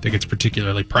and don't think it's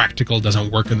particularly practical,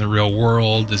 doesn't work in the real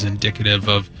world, is indicative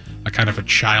of a kind of a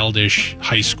childish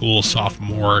high school,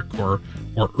 sophomoric, or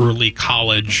early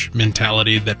college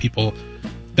mentality that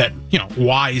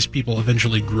wise people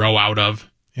eventually grow out of.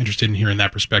 Interested in hearing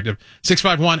that perspective.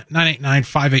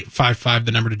 651-989-5855,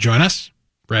 the number to join us.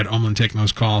 Brad Omlin taking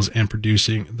those calls and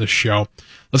producing the show.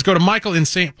 Let's go to Michael in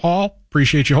St. Paul.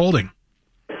 Appreciate you holding.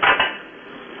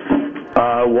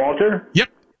 Walter? Yep.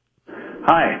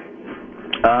 Hi.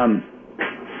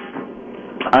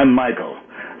 I'm Michael.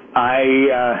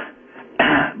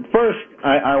 First,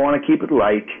 I want to keep it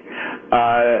light.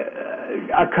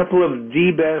 A couple of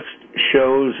the best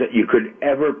shows that you could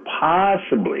ever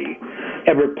possibly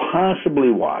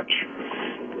watch.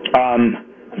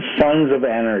 Sons of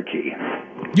Anarchy.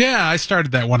 Yeah, I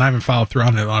started that one. I haven't followed through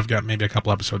on it. I've got maybe a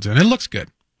couple episodes in. It looks good.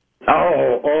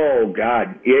 Oh,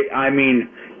 God.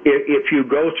 If you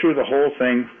go through the whole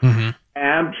thing,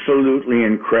 absolutely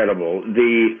incredible.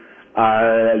 The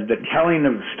telling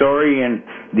of the story and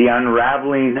the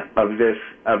unraveling of this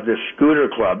scooter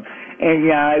club, and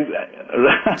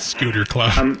scooter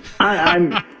club.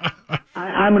 I'm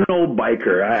an old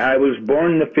biker. I was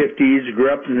born in the 50s,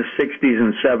 grew up in the 60s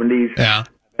and 70s. Yeah,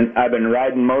 and I've been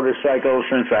riding motorcycles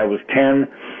since I was 10,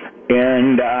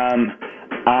 and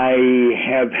I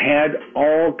have had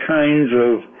all kinds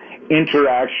of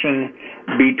interaction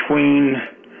between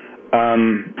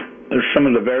some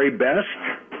of the very best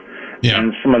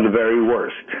and some of the very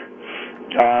worst.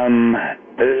 And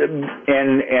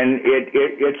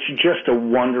it's just a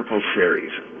wonderful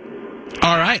series.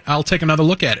 All right, I'll take another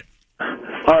look at it.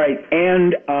 All right,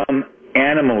 and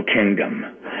Animal Kingdom.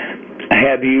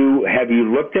 Have you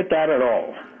looked at that at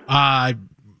all? I'm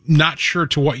not sure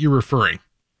to what you're referring.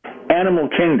 Animal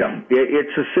Kingdom.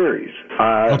 It's a series.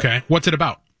 Okay, what's it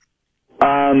about?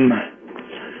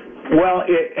 Well,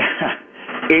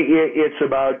 it's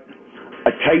about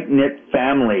a tight-knit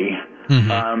family,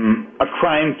 a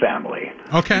crime family,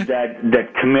 that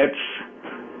commits,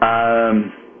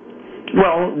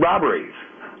 robberies,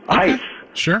 heists.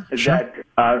 Sure. That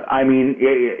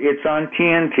it's on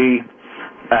TNT,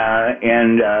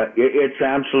 and it's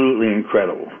absolutely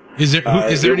incredible. Is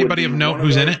there anybody of note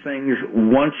who's in it?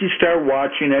 Once you start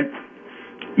watching it,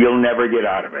 you'll never get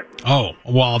out of it. Oh,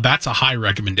 well, that's a high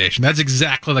recommendation. That's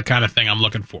exactly the kind of thing I'm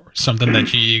looking for. Something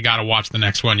that you got to watch the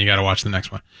next one. You got to watch the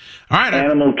next one. All right.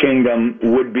 Animal Kingdom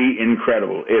would be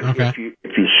incredible. If you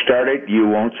start it, you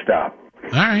won't stop.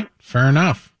 All right. Fair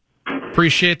enough.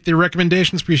 Appreciate the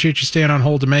recommendations. Appreciate you staying on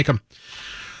hold to make them.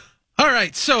 All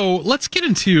right. So let's get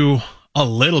into a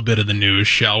little bit of the news,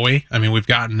 shall we? I mean, we've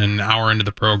gotten an hour into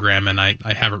the program, and I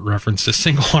haven't referenced a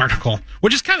single article,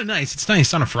 which is kind of nice. It's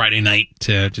nice on a Friday night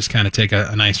to just kind of take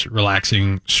a nice,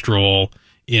 relaxing stroll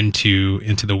into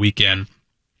the weekend.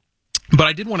 But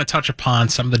I did want to touch upon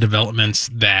some of the developments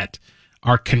that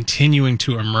are continuing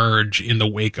to emerge in the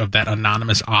wake of that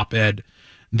anonymous op-ed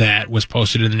that was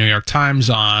posted in the New York Times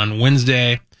on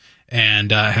Wednesday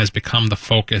and has become the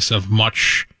focus of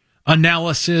much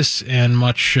analysis and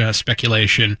much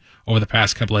speculation over the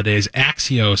past couple of days.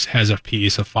 Axios has a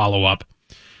piece, a follow-up.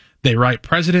 They write,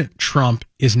 President Trump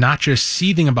is not just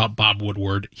seething about Bob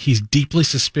Woodward, he's deeply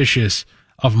suspicious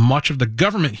of much of the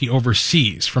government he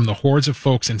oversees, from the hordes of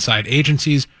folks inside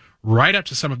agencies right up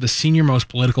to some of the senior-most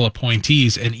political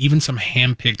appointees and even some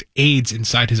hand-picked aides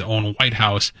inside his own White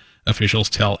House,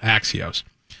 officials tell Axios.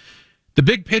 The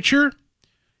big picture,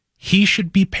 he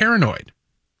should be paranoid.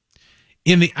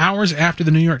 In the hours after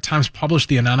the New York Times published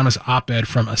the anonymous op-ed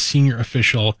from a senior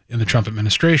official in the Trump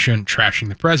administration trashing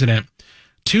the president,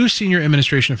 2 senior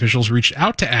administration officials reached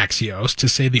out to Axios to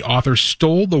say the author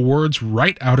stole the words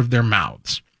right out of their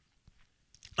mouths.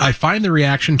 I find the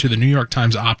reaction to the New York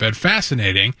Times op-ed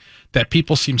fascinating, that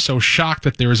people seem so shocked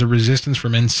that there is a resistance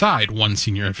from inside, one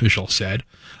senior official said.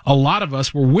 A lot of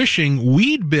us were wishing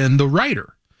we'd been the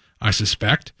writer, I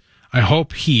suspect. I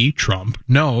hope he, Trump,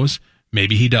 knows.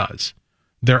 Maybe he does.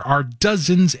 There are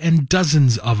dozens and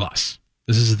dozens of us.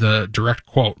 This is the direct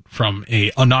quote from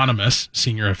a anonymous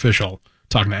senior official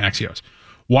talking to Axios.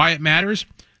 Why it matters?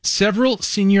 Several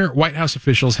senior White House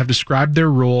officials have described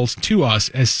their roles to us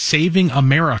as saving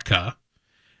America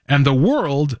and the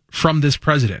world from this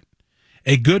president.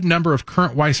 A good number of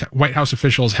current White House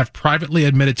officials have privately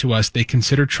admitted to us they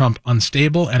consider Trump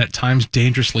unstable and at times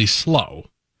dangerously slow.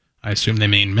 I assume they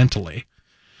mean mentally.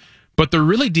 But the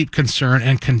really deep concern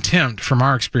and contempt from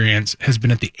our experience has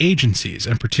been at the agencies,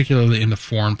 and particularly in the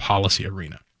foreign policy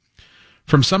arena.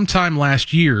 For sometime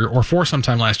last year,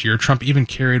 Trump even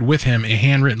carried with him a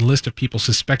handwritten list of people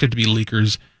suspected to be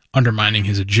leakers undermining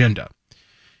his agenda.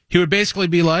 He would basically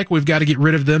be like, we've got to get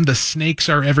rid of them. The snakes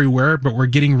are everywhere, but we're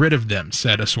getting rid of them,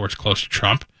 said a source close to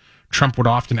Trump. Trump would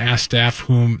often ask staff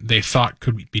whom they thought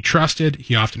could be trusted.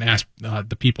 He often asked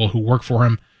the people who work for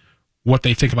him what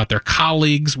they think about their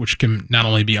colleagues, which can not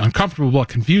only be uncomfortable but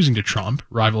confusing to Trump.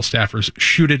 Rival staffers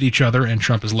shoot at each other, and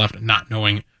Trump is left not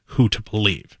knowing who to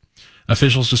believe.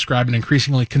 Officials describe an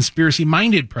increasingly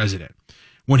conspiracy-minded president.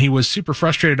 When he was super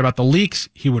frustrated about the leaks,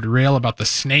 he would rail about the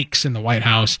snakes in the White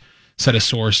House, said a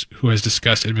source who has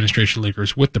discussed administration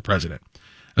leakers with the president.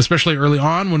 Especially early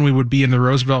on, when we would be in the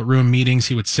Roosevelt Room meetings,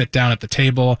 he would sit down at the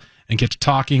table and get to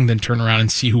talking, then turn around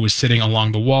and see who was sitting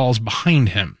along the walls behind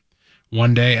him.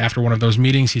 One day, after one of those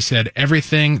meetings, he said,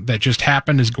 everything that just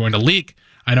happened is going to leak.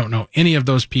 I don't know any of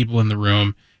those people in the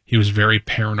room. He was very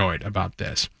paranoid about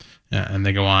this. And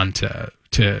they go on to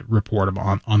report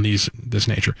on this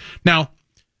nature. Now,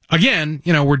 again,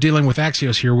 we're dealing with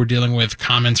Axios here. We're dealing with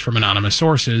comments from anonymous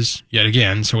sources, yet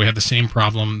again. So we have the same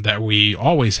problem that we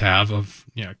always have of,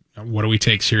 what do we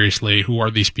take seriously? Who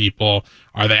are these people?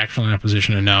 Are they actually in a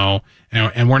position to know?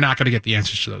 And we're not going to get the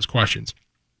answers to those questions.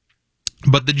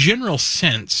 But the general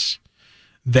sense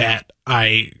that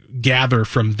I gather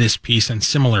from this piece and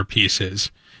similar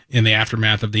pieces in the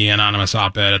aftermath of the anonymous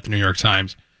op-ed at the New York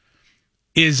Times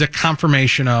is a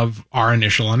confirmation of our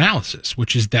initial analysis,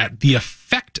 which is that the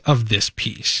effect of this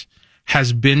piece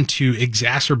has been to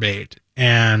exacerbate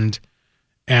and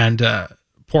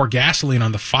pour gasoline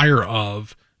on the fire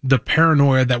of the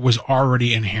paranoia that was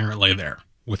already inherently there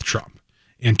with Trump.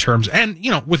 In terms, and,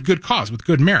 with good cause, with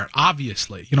good merit,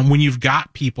 obviously. When you've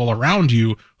got people around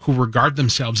you who regard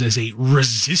themselves as a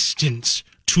resistance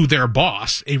to their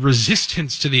boss, a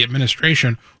resistance to the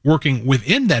administration, working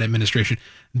within that administration,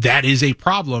 that is a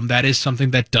problem. That is something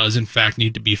that does, in fact,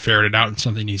 need to be ferreted out and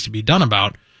something needs to be done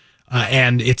about.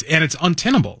 And it's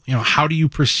untenable. How do you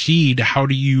proceed? How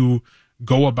do you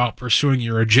go about pursuing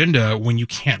your agenda when you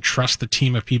can't trust the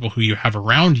team of people who you have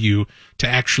around you to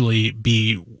actually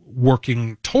be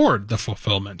working toward the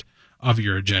fulfillment of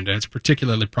your agenda? It's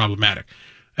particularly problematic.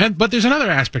 But there's another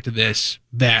aspect of this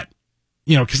that,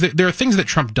 because there are things that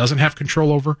Trump doesn't have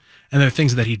control over, and there are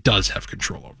things that he does have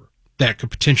control over that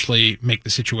could potentially make the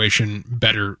situation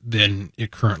better than it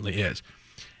currently is.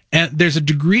 And there's a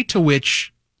degree to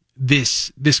which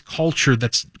this culture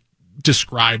that's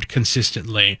described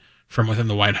consistently from within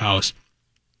the White House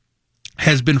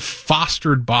has been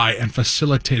fostered by and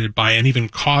facilitated by and even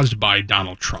caused by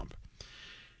Donald Trump.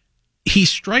 He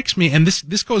strikes me, and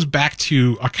this goes back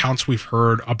to accounts we've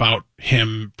heard about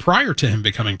him prior to him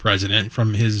becoming president,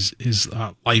 from his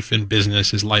life in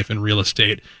business, his life in real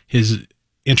estate, his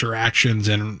interactions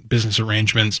and business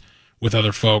arrangements with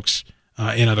other folks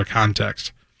in other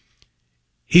contexts.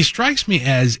 He strikes me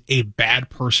as a bad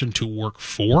person to work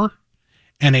for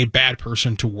and a bad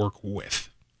person to work with,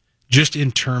 just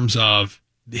in terms of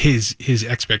his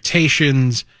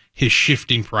expectations, his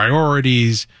shifting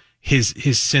priorities,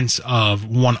 his sense of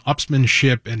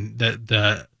one-upsmanship and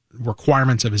the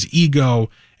requirements of his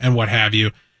ego and what have you,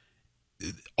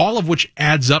 all of which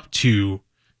adds up to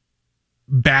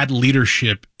bad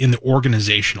leadership in the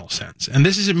organizational sense. And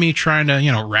this isn't me trying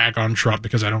to, rag on Trump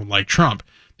because I don't like Trump.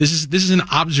 This is an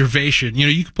observation.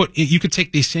 You could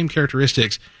take these same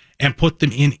characteristics and put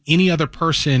them in any other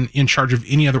person in charge of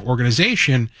any other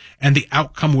organization, and the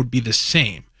outcome would be the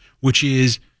same, which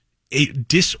is a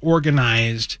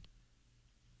disorganized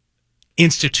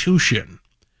institution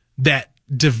that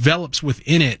develops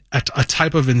within it a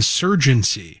type of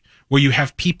insurgency where you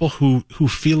have people who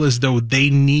feel as though they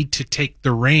need to take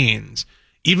the reins,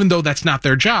 even though that's not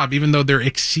their job, even though they're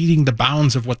exceeding the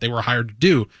bounds of what they were hired to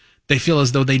do. they feel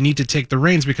as though they need to take the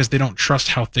reins because they don't trust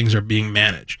how things are being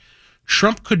managed.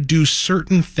 Trump could do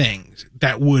certain things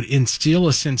that would instill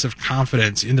a sense of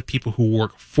confidence in the people who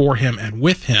work for him and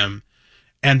with him,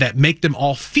 and that make them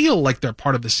all feel like they're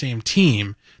part of the same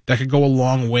team, that could go a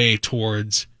long way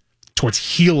towards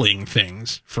healing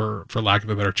things, for lack of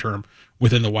a better term,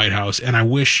 within the White House. And I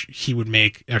wish he would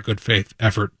make a good faith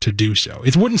effort to do so.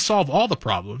 It wouldn't solve all the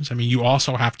problems. I mean, you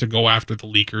also have to go after the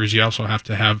leakers. You also have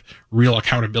to have real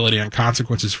accountability and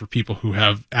consequences for people who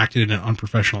have acted in an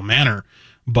unprofessional manner.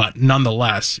 But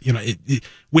nonetheless,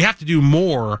 we have to do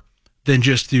more than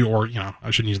just do, or, I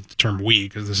shouldn't use the term we,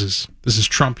 because this is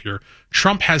Trump here.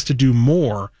 Trump has to do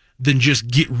more than just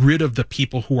get rid of the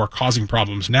people who are causing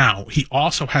problems now. He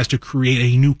also has to create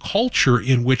a new culture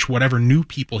in which whatever new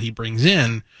people he brings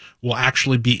in will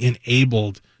actually be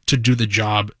enabled to do the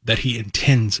job that he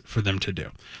intends for them to do.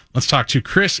 Let's talk to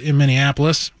Chris in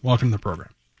Minneapolis. Welcome to the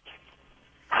program.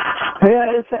 Hey,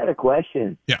 I just had a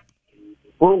question. Yeah.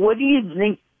 Well, what do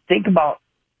you think about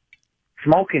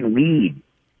smoking weed?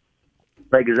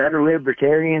 Like, is that a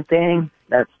libertarian thing?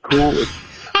 That's cool.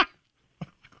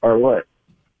 Or what?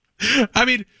 I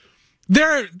mean,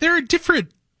 there are different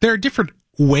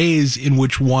ways in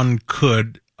which one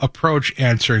could approach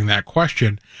answering that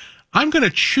question. I'm going to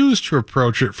choose to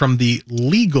approach it from the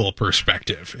legal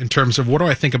perspective, in terms of what do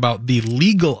I think about the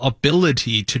legal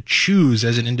ability to choose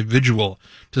as an individual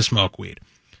to smoke weed.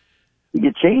 You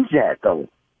could change that, though.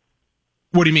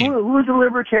 What do you mean? Who's a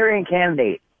libertarian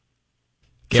candidate?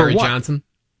 Gary Johnson?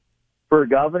 For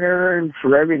governor and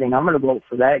for everything. I'm going to vote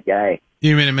for that guy.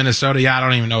 You mean in Minnesota? Yeah, I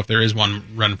don't even know if there is one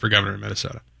running for governor in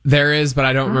Minnesota. There is, but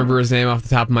I don't remember his name off the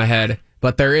top of my head.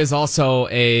 But there is also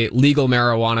a legal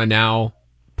marijuana now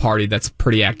party that's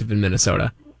pretty active in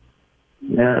Minnesota.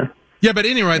 Yeah. Yeah, but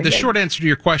anyway, the short answer to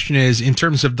your question is, in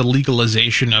terms of the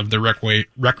legalization of the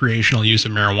recreational use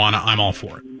of marijuana, I'm all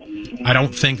for it. I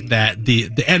don't think that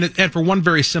and for one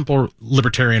very simple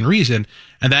libertarian reason,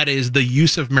 and that is the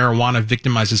use of marijuana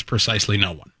victimizes precisely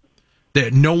no one.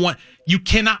 You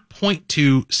cannot point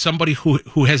to somebody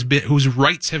whose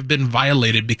rights have been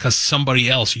violated because somebody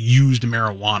else used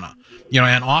marijuana.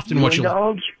 And often you what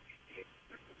indulge?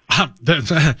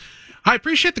 I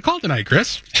appreciate the call tonight,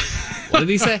 Chris. What did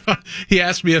he say? He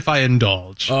asked me if I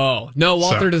indulge. Oh, no,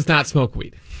 Walter does not smoke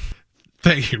weed.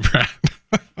 Thank you, Brad.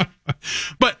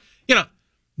 But,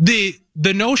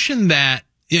 the notion that,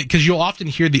 because you'll often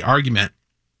hear the argument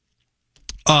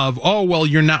of,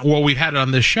 we've had it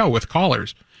on this show with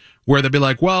callers, where they'll be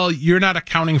like, well, you're not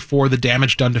accounting for the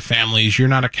damage done to families. You're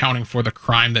not accounting for the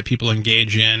crime that people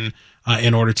engage in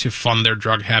order to fund their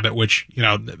drug habit, which,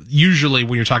 usually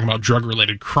when you're talking about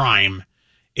drug-related crime,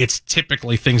 it's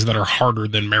typically things that are harder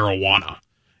than marijuana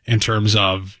in terms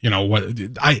of,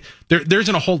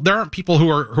 there aren't people who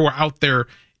are out there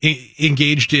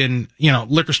engaged in,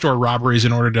 liquor store robberies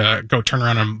in order to go turn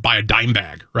around and buy a dime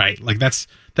bag, right? Like that's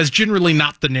generally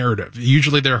not the narrative.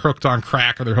 Usually they're hooked on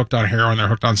crack, or they're hooked on heroin, they're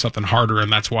hooked on something harder,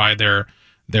 and that's why they're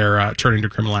turning to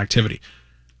criminal activity.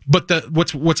 But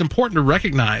what's important to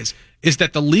recognize is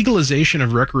that the legalization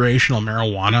of recreational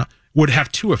marijuana would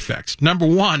have two effects. Number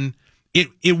one,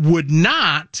 it would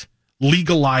not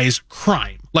legalize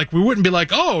crime. Like, we wouldn't be like,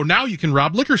 oh, now you can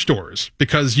rob liquor stores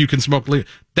because you can smoke.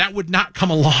 That would not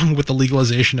come along with the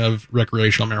legalization of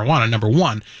recreational marijuana, number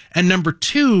one. And number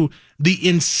two, the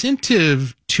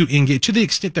incentive to engage, to the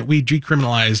extent that we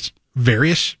decriminalized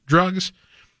various drugs,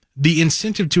 the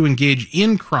incentive to engage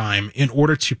in crime in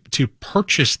order to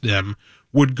purchase them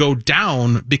would go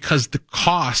down, because the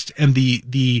cost and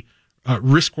the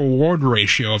risk-reward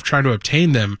ratio of trying to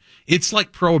obtain them, it's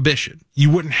like prohibition. You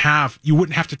wouldn't have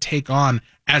to take on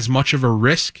as much of a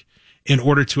risk in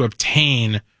order to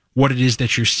obtain what it is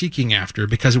that you're seeking after,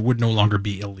 because it would no longer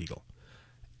be illegal.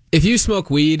 If you smoke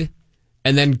weed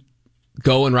and then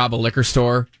go and rob a liquor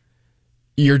store,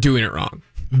 you're doing it wrong.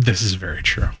 This is very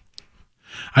true.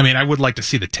 I mean, I would like to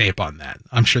see the tape on that.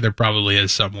 I'm sure there probably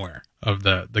is somewhere, of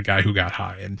the guy who got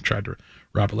high and tried to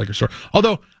rob a liquor store.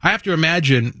 Although I have to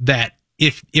imagine that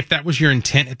if that was your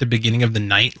intent at the beginning of the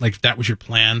night, like if that was your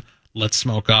plan, let's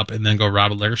smoke up and then go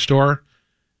rob a liquor store,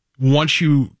 once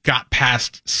you got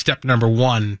past step number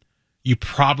one, you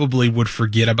probably would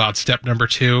forget about step number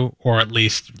two, or at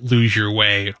least lose your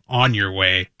way on your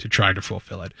way to try to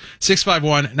fulfill it.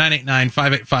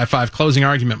 651-989-5855. Closing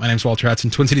argument. My name's Walter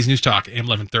Hudson. Twin Cities News Talk, AM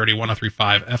 1130,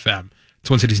 103.5 FM,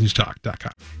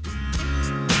 TwinCitiesNewsTalk.com.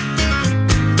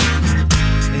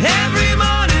 Every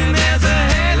morning there's a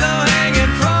halo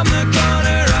hanging from the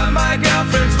corner of my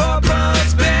girlfriend's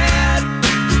four-post bed.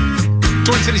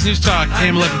 Twin Cities News Talk,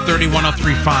 AM 1130,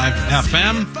 103.5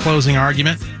 FM. Closing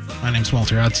argument. My name's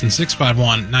Walter Hudson,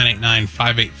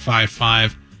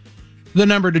 651-989-5855. The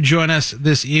number to join us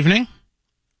this evening.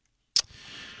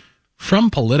 From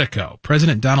Politico,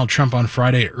 President Donald Trump on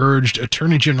Friday urged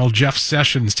Attorney General Jeff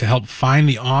Sessions to help find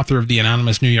the author of the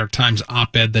anonymous New York Times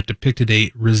op-ed that depicted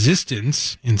a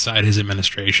resistance inside his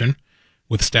administration,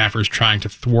 with staffers trying to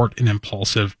thwart an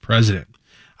impulsive president.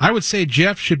 I would say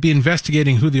Jeff should be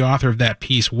investigating who the author of that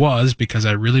piece was, because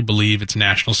I really believe it's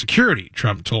national security,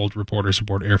 Trump told reporters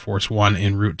aboard Air Force One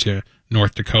en route to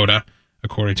North Dakota,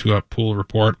 according to a Pool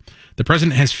report. The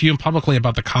president has fumed publicly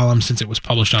about the column since it was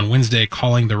published on Wednesday,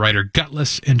 calling the writer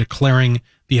gutless and declaring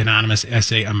the anonymous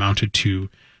essay amounted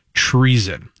to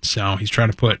treason. So he's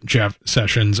trying to put Jeff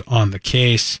Sessions on the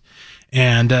case.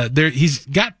 And he's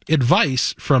got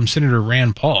advice from Senator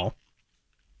Rand Paul.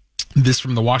 This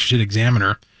from the Washington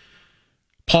Examiner.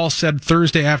 Paul said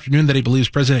Thursday afternoon that he believes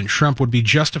President Trump would be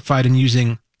justified in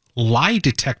using lie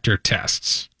detector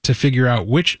tests to figure out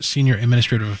which senior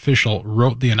administrative official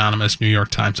wrote the anonymous New York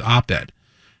Times op-ed.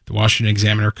 The Washington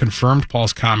Examiner confirmed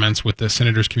Paul's comments with the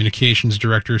senator's communications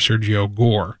director, Sergio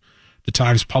Gore. The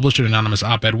Times published an anonymous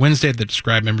op-ed Wednesday that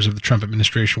described members of the Trump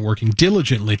administration working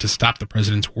diligently to stop the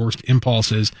president's worst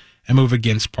impulses and move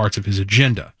against parts of his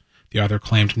agenda. The author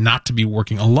claimed not to be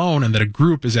working alone and that a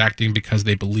group is acting because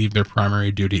they believe their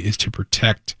primary duty is to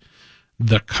protect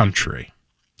the country.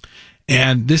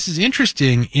 And this is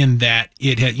interesting in that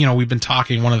it had, we've been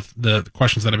talking, one of the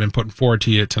questions that I've been putting forward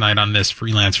to you tonight on this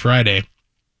Freelance Friday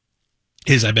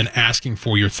is I've been asking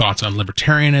for your thoughts on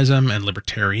libertarianism and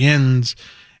libertarians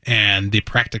and the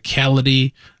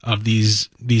practicality of these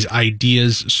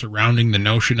ideas surrounding the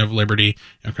notion of liberty,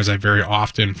 because I very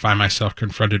often find myself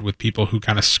confronted with people who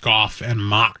kind of scoff and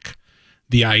mock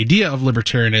the idea of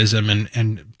libertarianism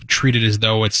and treat it as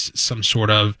though it's some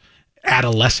sort of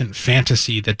adolescent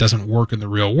fantasy that doesn't work in the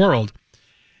real world.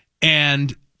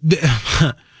 And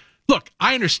look,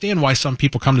 I understand why some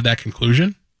people come to that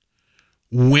conclusion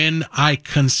when I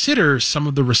consider some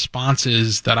of the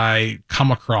responses that I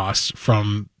come across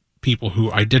from people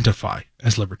who identify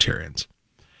as libertarians.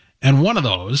 And one of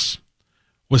those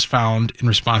was found in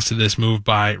response to this move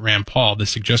by Rand Paul,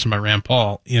 this suggestion by Rand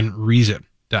Paul in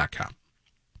Reason.com.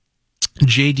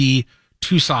 J.D.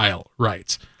 Tusile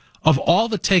writes, of all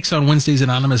the takes on Wednesday's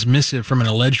anonymous missive from an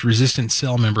alleged resistance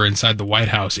cell member inside the White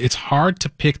House, it's hard to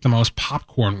pick the most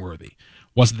popcorn-worthy.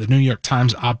 Was it the New York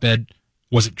Times op-ed?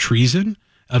 Was it treason?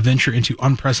 A venture into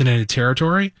unprecedented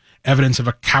territory? Evidence of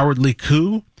a cowardly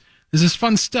coup? This is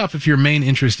fun stuff if your main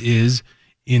interest is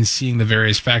in seeing the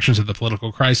various factions of the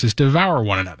political crisis devour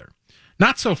one another.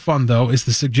 Not so fun, though, is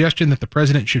the suggestion that the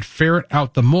president should ferret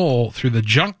out the mole through the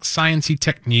junk science-y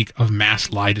technique of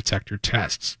mass lie detector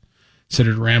tests.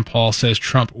 Senator Rand Paul says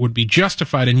Trump would be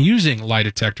justified in using lie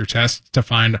detector tests to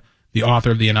find the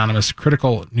author of the anonymous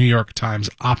critical New York Times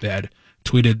op-ed,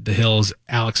 tweeted The Hill's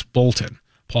Alex Bolton.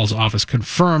 Paul's office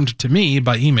confirmed to me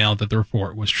by email that the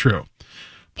report was true.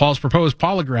 Paul's proposed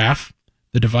polygraph,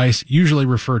 the device usually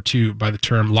referred to by the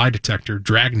term lie detector,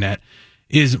 dragnet,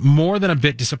 is more than a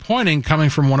bit disappointing coming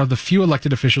from one of the few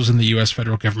elected officials in the U.S.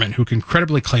 federal government who can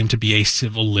credibly claim to be a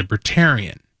civil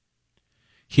libertarian.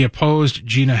 He opposed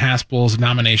Gina Haspel's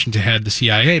nomination to head the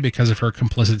CIA because of her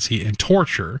complicity in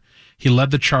torture. He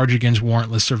led the charge against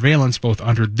warrantless surveillance both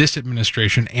under this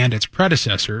administration and its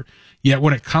predecessor. Yet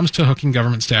when it comes to hooking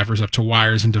government staffers up to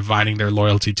wires and dividing their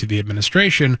loyalty to the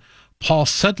administration, Paul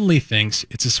suddenly thinks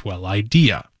it's a swell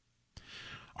idea.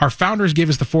 Our founders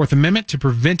gave us the Fourth Amendment to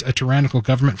prevent a tyrannical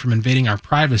government from invading our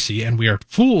privacy, and we are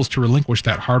fools to relinquish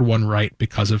that hard-won right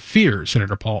because of fear,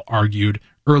 Senator Paul argued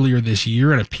earlier this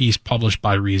year in a piece published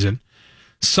by Reason.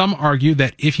 Some argue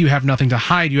that if you have nothing to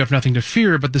hide, you have nothing to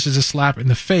fear, but this is a slap in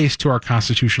the face to our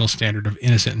constitutional standard of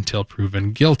innocent until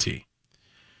proven guilty.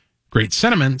 Great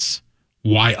sentiments.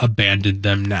 Why abandon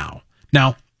them now?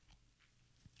 Now,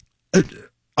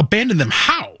 abandon them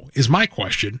how is my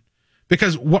question,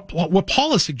 because what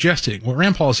Paul is suggesting, what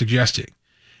Rand Paul is suggesting,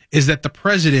 is that the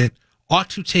president ought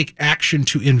to take action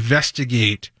to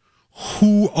investigate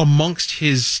who amongst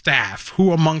his staff,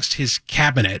 who amongst his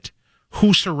cabinet,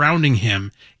 who surrounding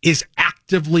him is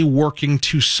actively working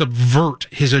to subvert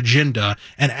his agenda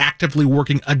and actively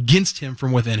working against him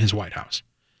from within his White House.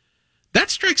 That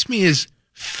strikes me as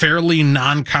fairly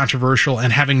non-controversial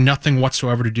and having nothing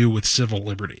whatsoever to do with civil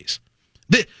liberties.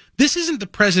 This isn't the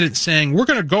president saying, we're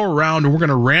going to go around and we're going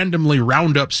to randomly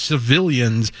round up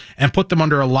civilians and put them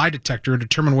under a lie detector and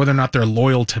determine whether or not they're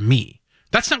loyal to me.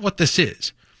 That's not what this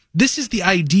is. This is the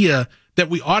idea that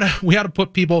we ought to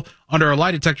put people under a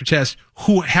lie detector test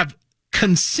who have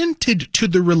consented to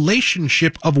the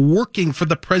relationship of working for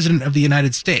the president of the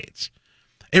United States.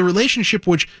 a relationship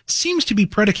which seems to be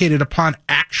predicated upon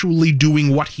actually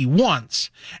doing what he wants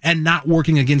and not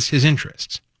working against his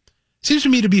interests. Seems to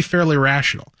me to be fairly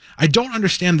rational. I don't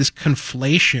understand this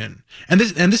conflation. And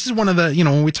this is one of the,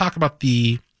 when we talk about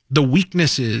the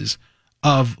weaknesses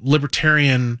of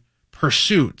libertarian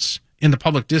pursuits in the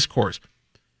public discourse,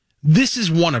 this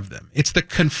is one of them. It's the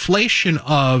conflation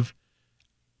of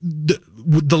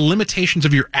the limitations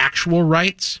of your actual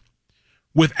rights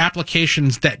with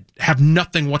applications that have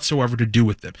nothing whatsoever to do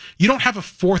with them. You don't have a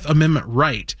Fourth Amendment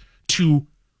right to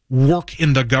work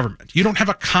in the government. You don't have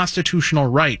a constitutional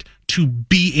right to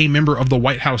be a member of the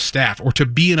White House staff or to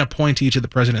be an appointee to the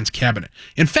president's cabinet.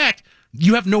 In fact,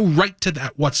 you have no right to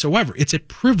that whatsoever. It's a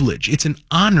privilege. It's an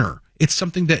honor. It's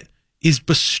something that is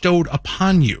bestowed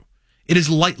upon you. It is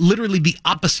like literally the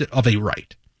opposite of a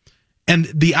right. And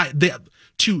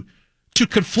to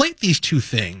conflate these two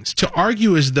things, to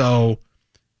argue as though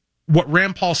what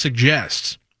Rand Paul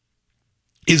suggests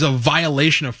is a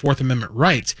violation of Fourth Amendment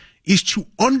rights, is to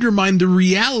undermine the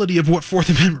reality of what Fourth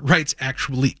Amendment rights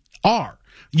actually are.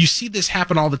 You see this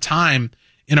happen all the time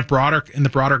in the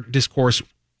broader discourse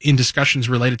in discussions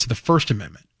related to the First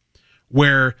Amendment,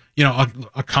 where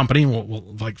a company,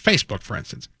 like Facebook, for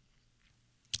instance,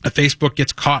 Facebook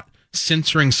gets caught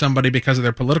censoring somebody because of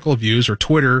their political views, or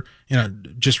Twitter,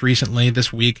 just recently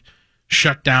this week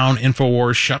shut down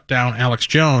InfoWars, shut down Alex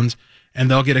Jones,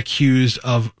 and they'll get accused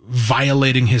of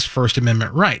violating his First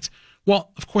Amendment rights.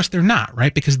 Well, of course they're not,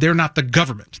 right? Because they're not the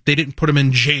government. They didn't put him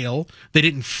in jail. They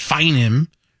didn't fine him,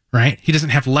 right? He doesn't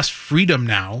have less freedom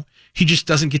now. He just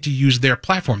doesn't get to use their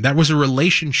platform. That was a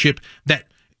relationship that,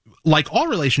 like all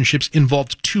relationships,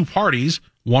 involved two parties.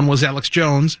 One was Alex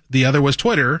Jones. The other was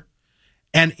Twitter.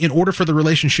 And in order for the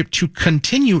relationship to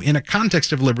continue in a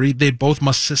context of liberty, they both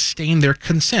must sustain their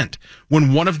consent.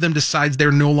 When one of them decides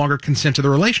they're no longer consent to the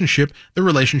relationship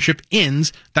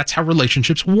ends. That's how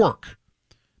relationships work.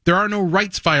 There are no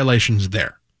rights violations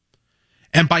there.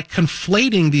 And by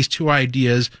conflating these two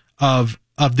ideas of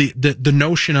the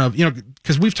notion of,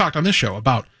 because we've talked on this show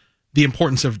about the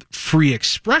importance of free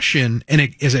expression and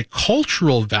it is a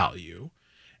cultural value,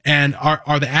 and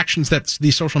are the actions that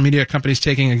these social media companies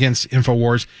taking against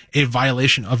InfoWars a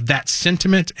violation of that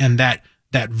sentiment and that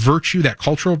virtue, that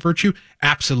cultural virtue?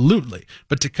 Absolutely.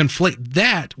 But to conflate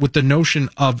that with the notion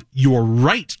of your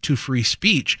right to free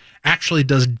speech actually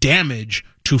does damage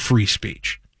to free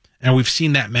speech. And we've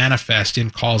seen that manifest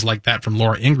in calls like that from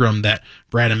Laura Ingraham that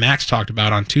Brad and Max talked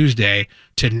about on Tuesday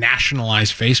to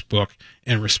nationalize Facebook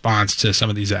in response to some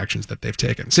of these actions that they've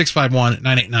taken.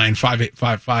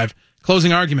 651-989-5855.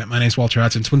 Closing argument. My name is Walter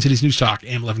Hudson, Twin Cities News Talk,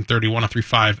 AM 1130,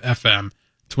 103.5 FM,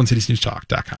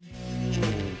 TwinCitiesNewsTalk.com.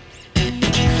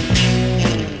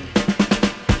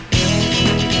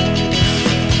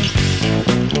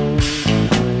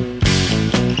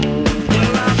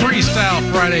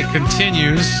 Freestyle Friday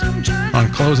continues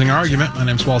on Closing Argument. My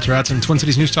name is Walter Hudson, Twin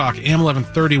Cities News Talk, AM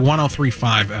 1130,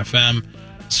 103.5 FM,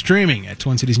 streaming at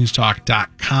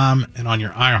TwinCitiesNewsTalk.com and on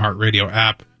your iHeartRadio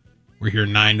app. We're here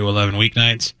 9 to 11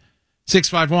 weeknights.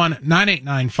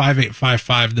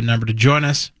 651-989-5855, the number to join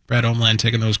us. Brad Omland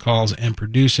taking those calls and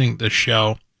producing the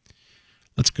show.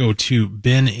 Let's go to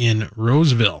Ben in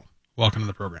Roseville. Welcome to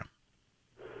the program.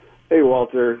 Hey,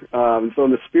 Walter. So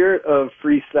in the spirit of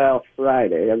Freestyle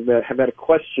Friday, I've had a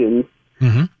question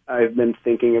I've been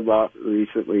thinking about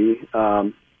recently.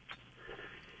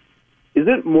 Is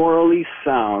it morally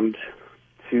sound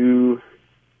to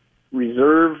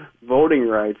reserve voting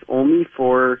rights only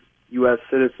for U.S.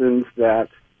 citizens that,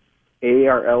 A,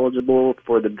 are eligible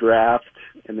for the draft,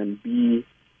 and then, B,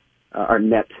 are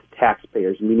net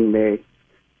taxpayers, meaning they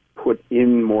put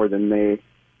in more than they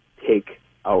take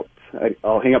out?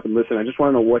 I'll hang up and listen. I just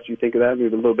want to know what you think of that.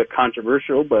 Maybe a little bit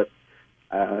controversial, but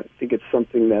I think it's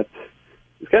something that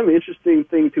is kind of an interesting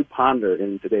thing to ponder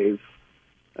in today's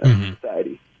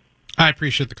society. I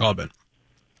appreciate the call, Ben.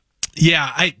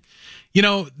 Yeah,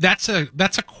 that's a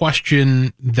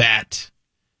question that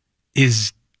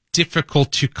is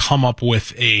difficult to come up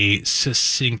with a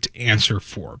succinct answer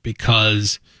for,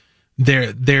 because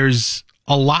there's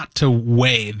a lot to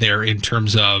weigh there in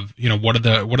terms of, what are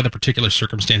the particular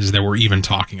circumstances that we're even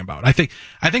talking about. I think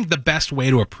the best way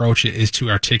to approach it is to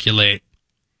articulate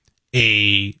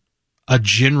a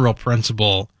general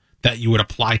principle that you would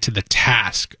apply to the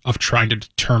task of trying to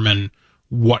determine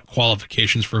what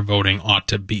qualifications for voting ought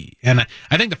to be. And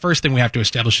I think the first thing we have to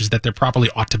establish is that there probably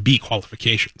ought to be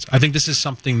qualifications. I think this is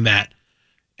something that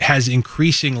has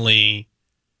increasingly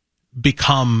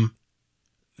become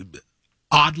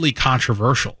oddly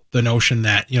controversial. The notion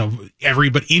that,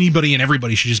 anybody and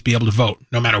everybody should just be able to vote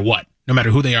no matter what, no matter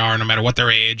who they are, no matter what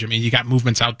their age. I mean, you got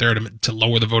movements out there to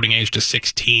lower the voting age to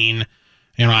 16.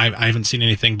 I haven't seen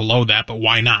anything below that, but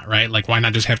why not, right? Like, why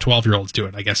not just have 12-year-olds do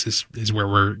it, I guess is where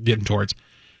we're getting towards.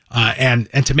 And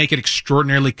to make it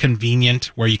extraordinarily convenient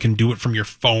where you can do it from your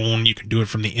phone, you can do it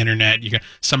from the internet.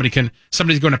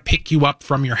 Somebody's going to pick you up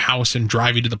from your house and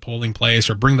drive you to the polling place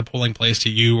or bring the polling place to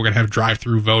you. We're going to have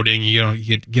drive-through voting. You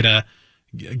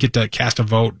get to cast a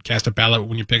vote, cast a ballot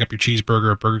when you pick up your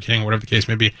cheeseburger at Burger King, whatever the case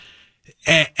may be.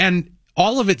 And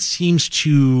all of it seems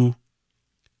to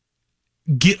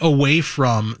get away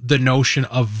from the notion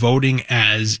of voting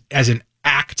as an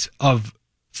act of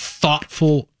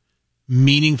thoughtful,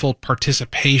 meaningful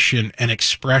participation and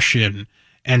expression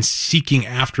and seeking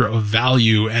after a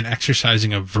value and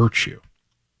exercising a virtue.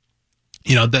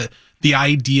 The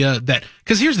idea that,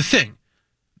 because here's the thing,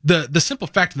 the simple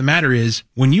fact of the matter is,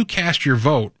 when you cast your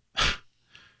vote,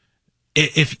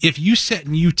 if you sit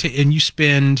and you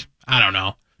spend, I don't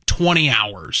know, 20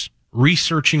 hours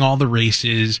researching all the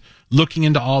races, looking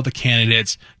into all the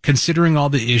candidates, considering all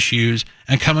the issues,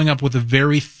 and coming up with a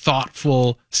very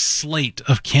thoughtful slate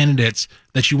of candidates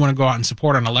that you want to go out and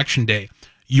support on election day,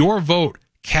 your vote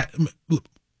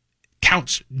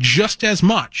counts just as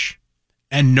much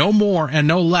and no more and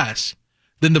no less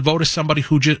than the vote of somebody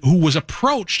who was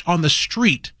approached on the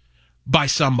street by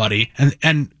somebody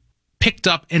and picked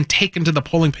up and taken to the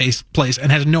polling place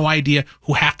and has no idea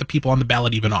who half the people on the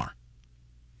ballot even are.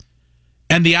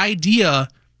 And the idea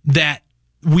that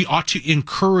we ought to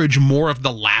encourage more of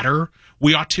the latter,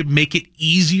 we ought to make it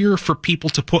easier for people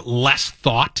to put less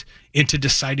thought into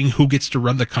deciding who gets to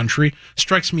run the country,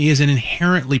 strikes me as an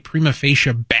inherently prima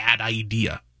facie bad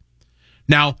idea.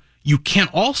 Now, you can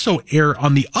also err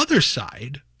on the other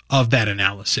side of that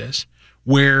analysis,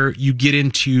 where you get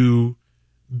into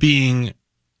being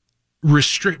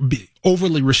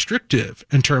overly restrictive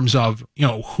in terms of,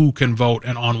 who can vote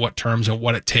and on what terms and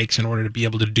what it takes in order to be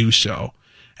able to do so.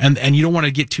 And you don't want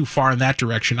to get too far in that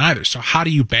direction either. So how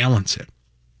do you balance it?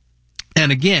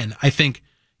 And again, I think,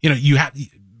 you have,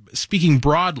 speaking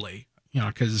broadly,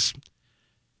 because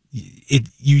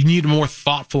you need a more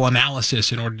thoughtful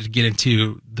analysis in order to get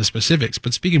into the specifics.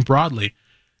 But speaking broadly,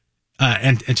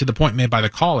 and to the point made by the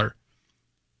caller,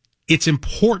 it's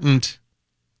important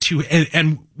to,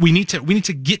 and we need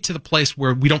to get to the place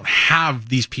where we don't have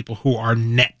these people who are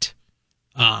net.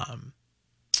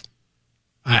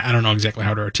 I don't know exactly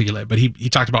how to articulate, but he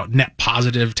talked about net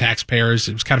positive taxpayers.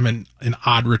 It was kind of an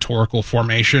odd rhetorical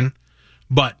formation,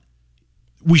 but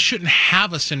we shouldn't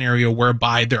have a scenario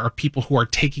whereby there are people who are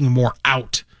taking more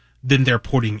out than they're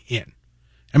putting in.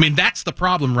 I mean, that's the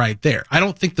problem right there. I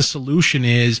don't think the solution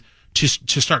is to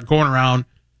start going around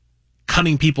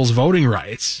cutting people's voting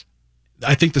rights.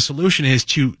 I think the solution is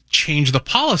to change the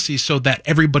policy so that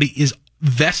everybody is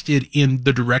vested in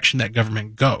the direction that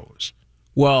government goes.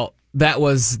 Well, that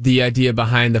was the idea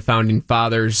behind the Founding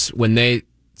Fathers when they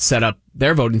set up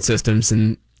their voting systems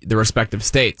in the respective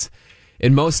states.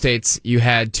 In most states, you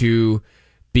had to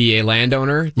be a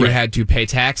landowner, you had to pay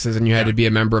taxes, and you had to be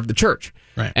a member of the church.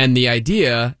 Right. And the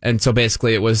idea, and so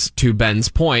basically it was to Ben's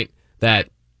point that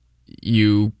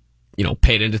you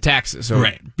paid into taxes, or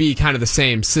be kind of the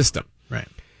same system. Right.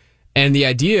 And the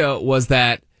idea was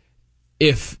that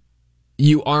if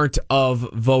you aren't of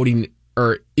voting,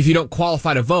 or if you don't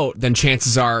qualify to vote, then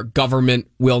chances are government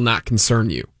will not concern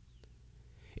you.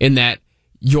 In that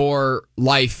your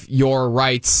life, your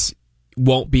rights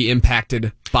won't be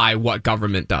impacted by what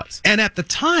government does. And at the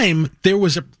time, there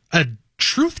was a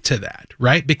truth to that,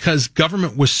 right? Because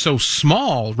government was so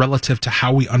small relative to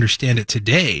how we understand it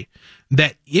today,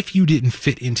 that if you didn't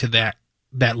fit into that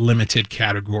limited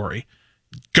category,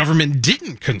 government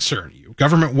didn't concern you.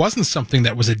 Government wasn't something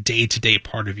that was a day-to-day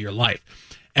part of your life.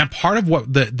 And part of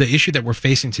what the issue that we're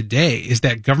facing today is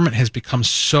that government has become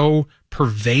so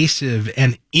pervasive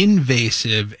and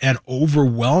invasive and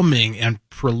overwhelming and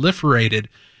proliferated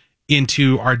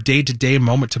into our day-to-day,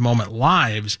 moment-to-moment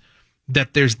lives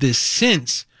that there's this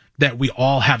sense that we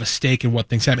all have a stake in what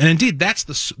things happen. And indeed,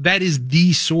 that is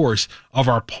the source of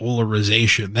our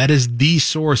polarization. That is the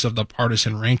source of the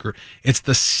partisan rancor. It's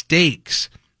the stakes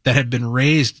that have been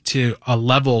raised to a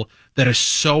level that is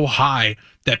so high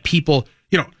that people,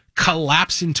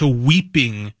 collapse into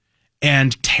weeping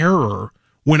and terror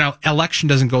when an election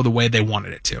doesn't go the way they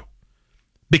wanted it to.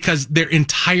 Because their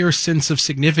entire sense of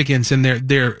significance and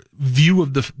their view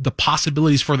of the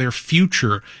possibilities for their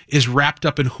future is wrapped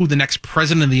up in who the next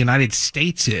president of the United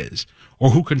States is,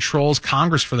 or who controls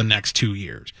Congress for the next 2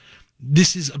 years.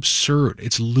 this is absurd.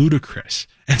 It's ludicrous.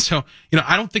 And so,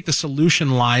 I don't think the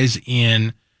solution lies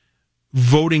in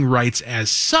voting rights as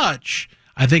such.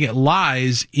 I think it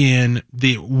lies in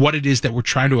what it is that we're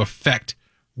trying to affect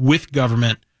with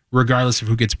government, regardless of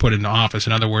who gets put into office.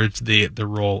 In other words, the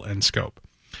role and scope.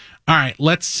 All right,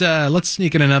 let's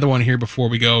sneak in another one here before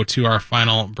we go to our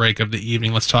final break of the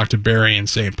evening. Let's talk to Barry in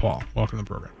St. Paul. Welcome to the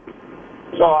program.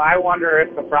 So I wonder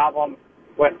if the problem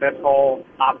with this whole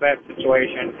op-ed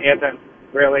situation isn't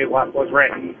really what was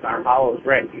written or how it was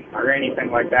written or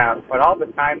anything like that, but all the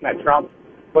time that Trump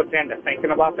puts into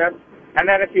thinking about this. And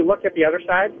then if you look at the other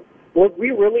side, would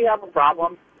we really have a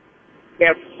problem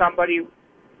if somebody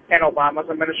in Obama's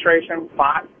administration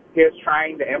fought his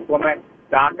trying to implement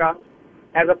DACA,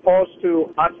 as opposed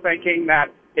to us thinking that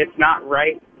it's not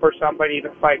right for somebody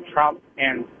to fight Trump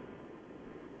and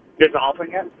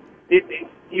dissolving it? It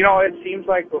seems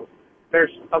like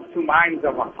there's of two minds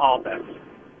of all this.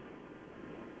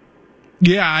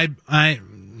 Yeah, I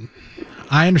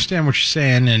understand what you're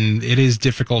saying, and it is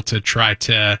difficult to try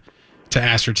to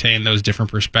ascertain those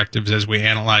different perspectives as we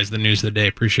analyze the news of the day.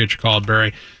 Appreciate your call,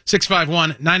 Barry.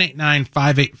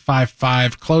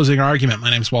 651-989-5855. Closing argument. My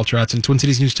name is Walter Hudson. Twin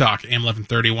Cities News Talk, AM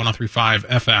 1130, 103.5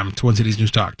 FM,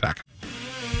 TwinCitiesNewsTalk.com.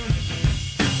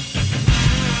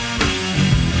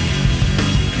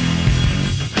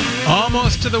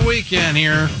 Almost to the weekend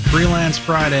here. Freelance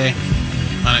Friday.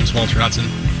 My name's Walter Hudson.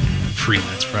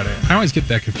 Freelance Friday. I always get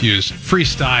that confused.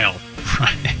 Freestyle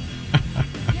Friday.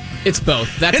 It's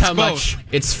both. That's how much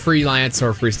it's freelance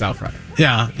or freestyle Friday.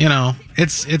 Yeah,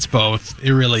 it's both.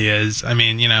 It really is. I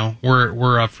mean,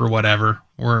 we're up for whatever.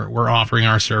 We're offering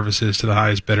our services to the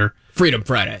highest bidder. Freedom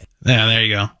Friday. Yeah, there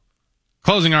you go.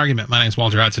 Closing argument. My name's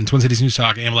Walter Hudson. Twin Cities News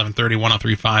Talk, AM 1130,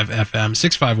 103.5 FM,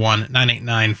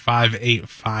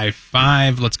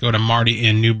 651-989-5855. Let's go to Marty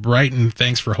in New Brighton.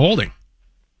 Thanks for holding.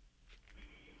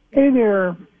 Hey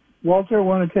there, Walter. I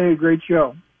want to tell you a great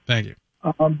show. Thank you.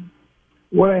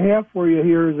 What I have for you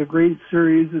here is a great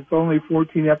series. It's only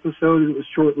 14 episodes. It was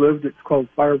short-lived. It's called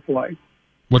Firefly.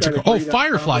 What's it called? Oh,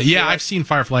 Firefly. Yeah, I've seen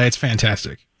Firefly. It's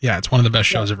fantastic. Yeah, it's one of the best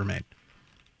shows ever made.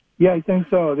 Yeah, I think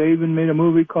so. They even made a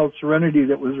movie called Serenity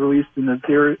that was released in the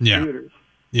theaters.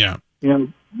 Yeah.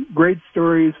 Great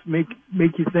stories, make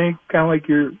you think, kind of like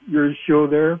your show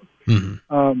there.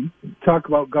 Mm-hmm. Talk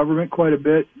about government quite a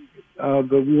bit.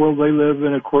 The world they live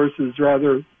in, of course, is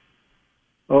rather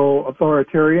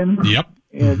authoritarian. Yep.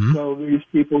 And so these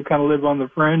people kind of live on the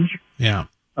fringe. Yeah.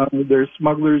 They're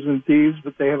smugglers and thieves,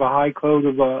 but they have a high code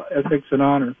of ethics and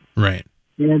honor. Right.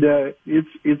 And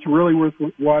it's really worth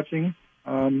watching.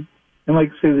 And like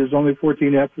I say, there's only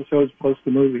 14 episodes plus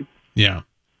the movie. Yeah.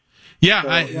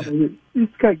 Yeah. So,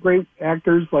 it's got great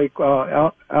actors like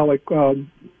Adam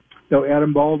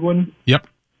Baldwin. Yep.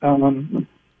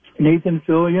 Nathan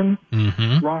Fillion.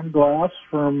 Mm-hmm. Ron Glass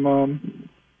from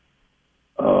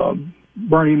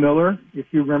Barney Miller, if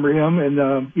you remember him.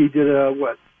 And he did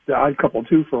The Odd Couple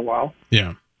 2 for a while.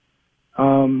 Yeah.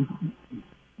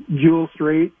 Jewel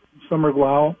Strait, Summer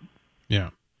Glau. Yeah.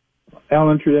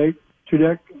 Alan Tudyk.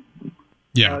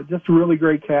 Yeah. Just a really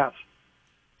great cast.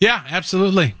 Yeah,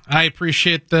 absolutely. I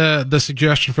appreciate the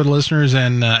suggestion for the listeners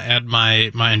and add my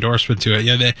endorsement to it.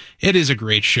 Yeah, it is a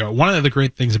great show. One of the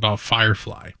great things about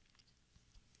Firefly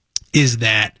is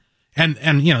that, and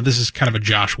this is kind of a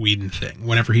Josh Whedon thing.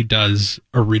 Whenever he does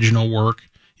original work,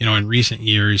 in recent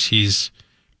years, he's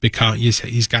got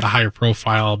a higher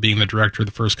profile, being the director of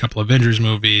the first couple Avengers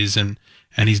movies, and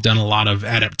he's done a lot of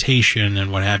adaptation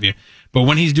and what have you. But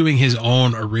when he's doing his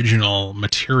own original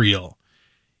material,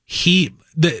 he's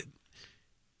a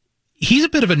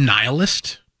bit of a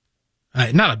nihilist.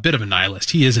 Not a bit of a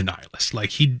nihilist. He is a nihilist.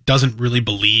 Like, he doesn't really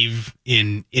believe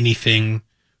in anything,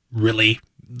 really.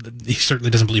 He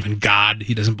certainly doesn't believe in God.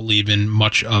 He doesn't believe in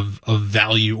much of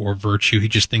value or virtue. He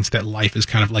just thinks that life is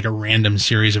kind of like a random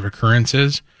series of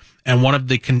occurrences. And one of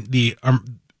the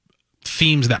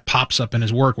themes that pops up in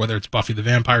his work, whether it's Buffy the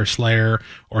Vampire Slayer,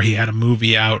 or he had a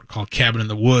movie out called Cabin in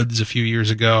the Woods a few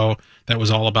years ago that was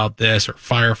all about this, or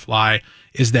Firefly,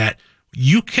 is that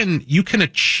you can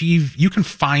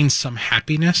find some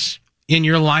happiness in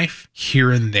your life here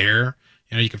and there.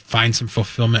 You can find some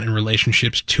fulfillment in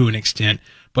relationships to an extent,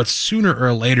 but sooner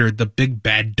or later, the big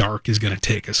bad dark is going to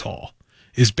take us all,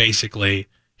 is basically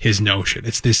his notion.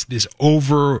 It's this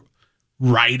overriding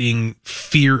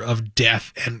fear of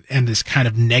death and this kind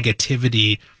of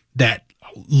negativity that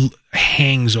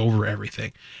hangs over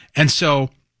everything. And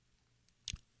so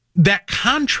that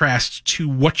contrasts to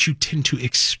what you tend to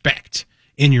expect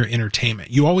in your entertainment.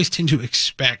 You always tend to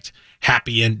expect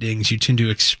happy endings. You tend to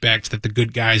expect that the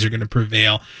good guys are going to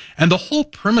prevail. And the whole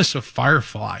premise of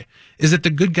Firefly is that the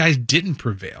good guys didn't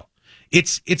prevail.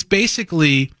 It's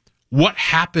basically what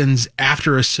happens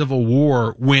after a civil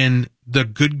war when the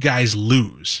good guys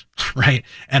lose, right?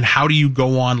 And how do you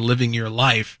go on living your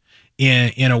life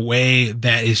in a way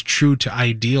that is true to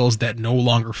ideals that no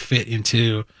longer fit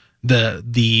into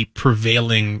the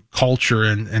prevailing culture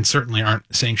and certainly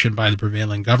aren't sanctioned by the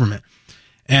prevailing government.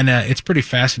 And it's pretty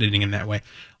fascinating in that way.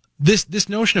 This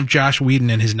notion of Joss Whedon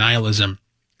and his nihilism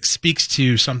speaks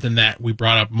to something that we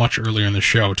brought up much earlier in the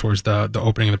show towards the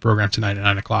opening of the program tonight at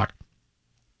 9 o'clock.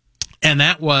 And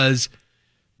that was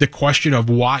the question of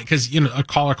why, because a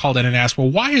caller called in and asked,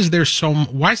 well, why is there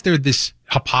this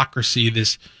hypocrisy,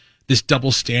 this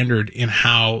double standard in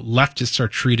how leftists are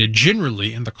treated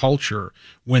generally in the culture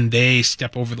when they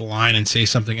step over the line and say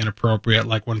something inappropriate,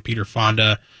 like when Peter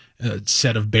Fonda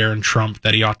said of Barron Trump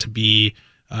that he ought to be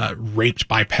raped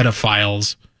by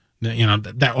pedophiles,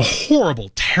 that horrible,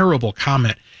 terrible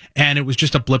comment. And it was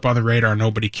just a blip on the radar.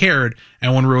 Nobody cared.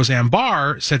 And when Roseanne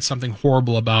Barr said something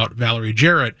horrible about Valerie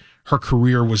Jarrett, her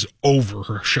career was over.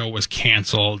 Her show was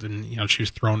canceled and, she was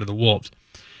thrown to the wolves.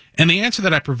 And the answer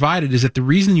that I provided is that the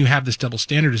reason you have this double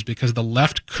standard is because the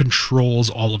left controls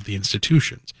all of the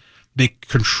institutions. They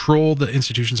control the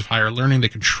institutions of higher learning. They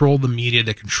control the media.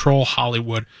 They control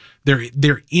Hollywood.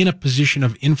 They're in a position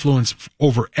of influence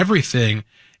over everything,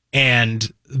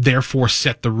 and therefore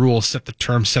set the rules, set the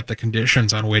terms, set the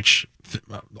conditions on which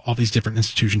all these different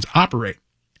institutions operate.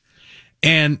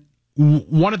 And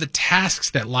one of the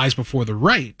tasks that lies before the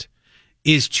right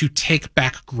is to take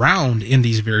back ground in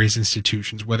these various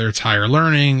institutions, whether it's higher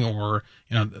learning or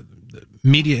the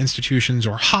media institutions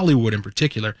or Hollywood in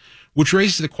particular, which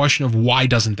raises the question of why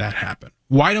doesn't that happen?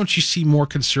 Why don't you see more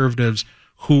conservatives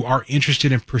who are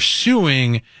interested in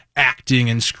pursuing acting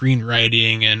and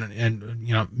screenwriting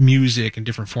and music and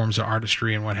different forms of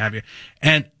artistry and what have you?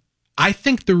 And I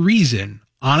think the reason,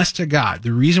 honest to God,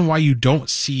 the reason why you don't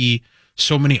see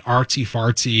so many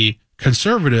artsy-fartsy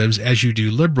conservatives as you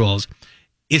do liberals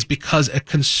is because a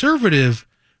conservative,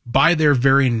 by their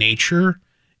very nature,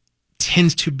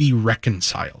 tends to be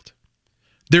reconciled.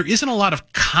 There isn't a lot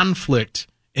of conflict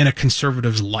in a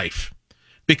conservative's life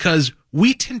because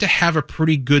we tend to have a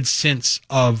pretty good sense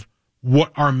of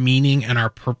what our meaning and our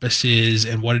purpose is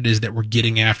and what it is that we're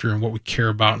getting after and what we care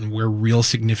about and where real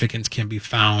significance can be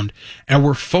found. And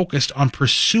we're focused on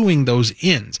pursuing those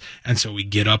ends. And so we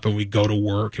get up and we go to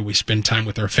work and we spend time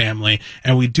with our family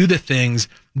and we do the things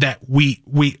that we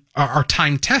are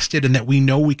time tested and that we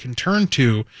know we can turn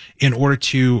to in order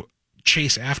to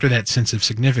chase after that sense of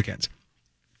significance.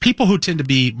 People who tend to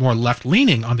be more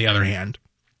left-leaning, on the other hand,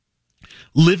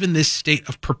 live in this state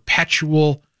of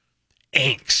perpetual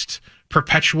angst,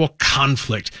 perpetual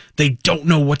conflict. They don't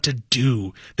know what to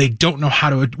do. They don't know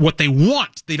what they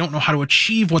want. They don't know how to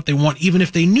achieve what they want, even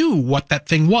if they knew what that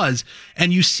thing was.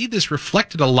 And you see this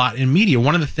reflected a lot in media.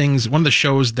 One of the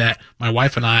shows that my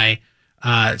wife and I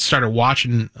started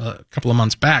watching a couple of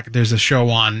months back, there's a show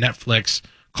on Netflix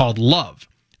called Love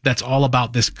that's all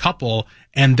about this couple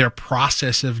and their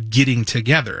process of getting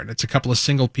together. And it's a couple of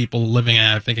single people living,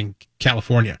 I think, in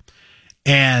California.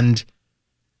 And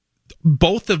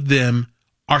both of them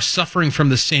are suffering from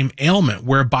the same ailment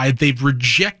whereby they've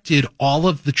rejected all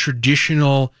of the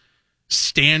traditional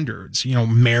standards,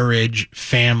 marriage,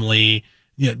 family,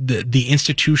 the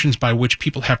institutions by which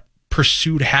people have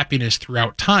pursued happiness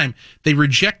throughout time. They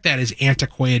reject that as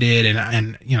antiquated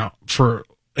and for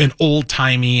an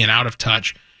old-timey and out of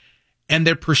touch. And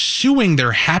they're pursuing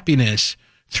their happiness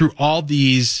through all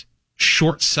these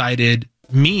short-sighted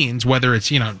means, whether it's,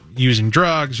 using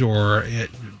drugs or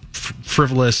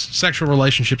frivolous sexual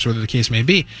relationships, whatever the case may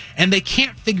be. And they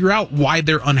can't figure out why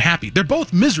they're unhappy. They're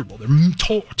both miserable.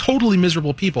 They're totally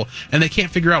miserable people. And they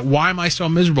can't figure out, why am I so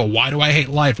miserable? Why do I hate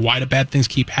life? Why do bad things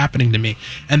keep happening to me?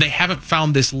 And they haven't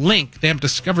found this link. They haven't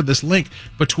discovered this link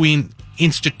between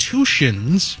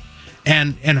institutions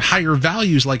and higher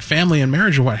values like family and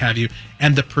marriage and what have you,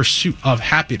 and the pursuit of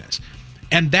happiness.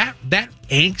 And that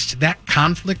angst, that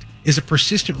conflict is a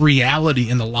persistent reality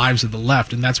in the lives of the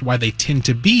left, and that's why they tend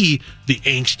to be the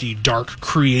angsty, dark,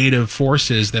 creative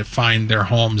forces that find their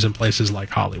homes in places like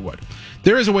Hollywood.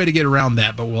 There is a way to get around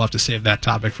that, but we'll have to save that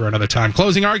topic for another time.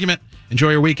 Closing argument. Enjoy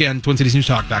your weekend.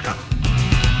 TwinCitiesNewsTalk.com.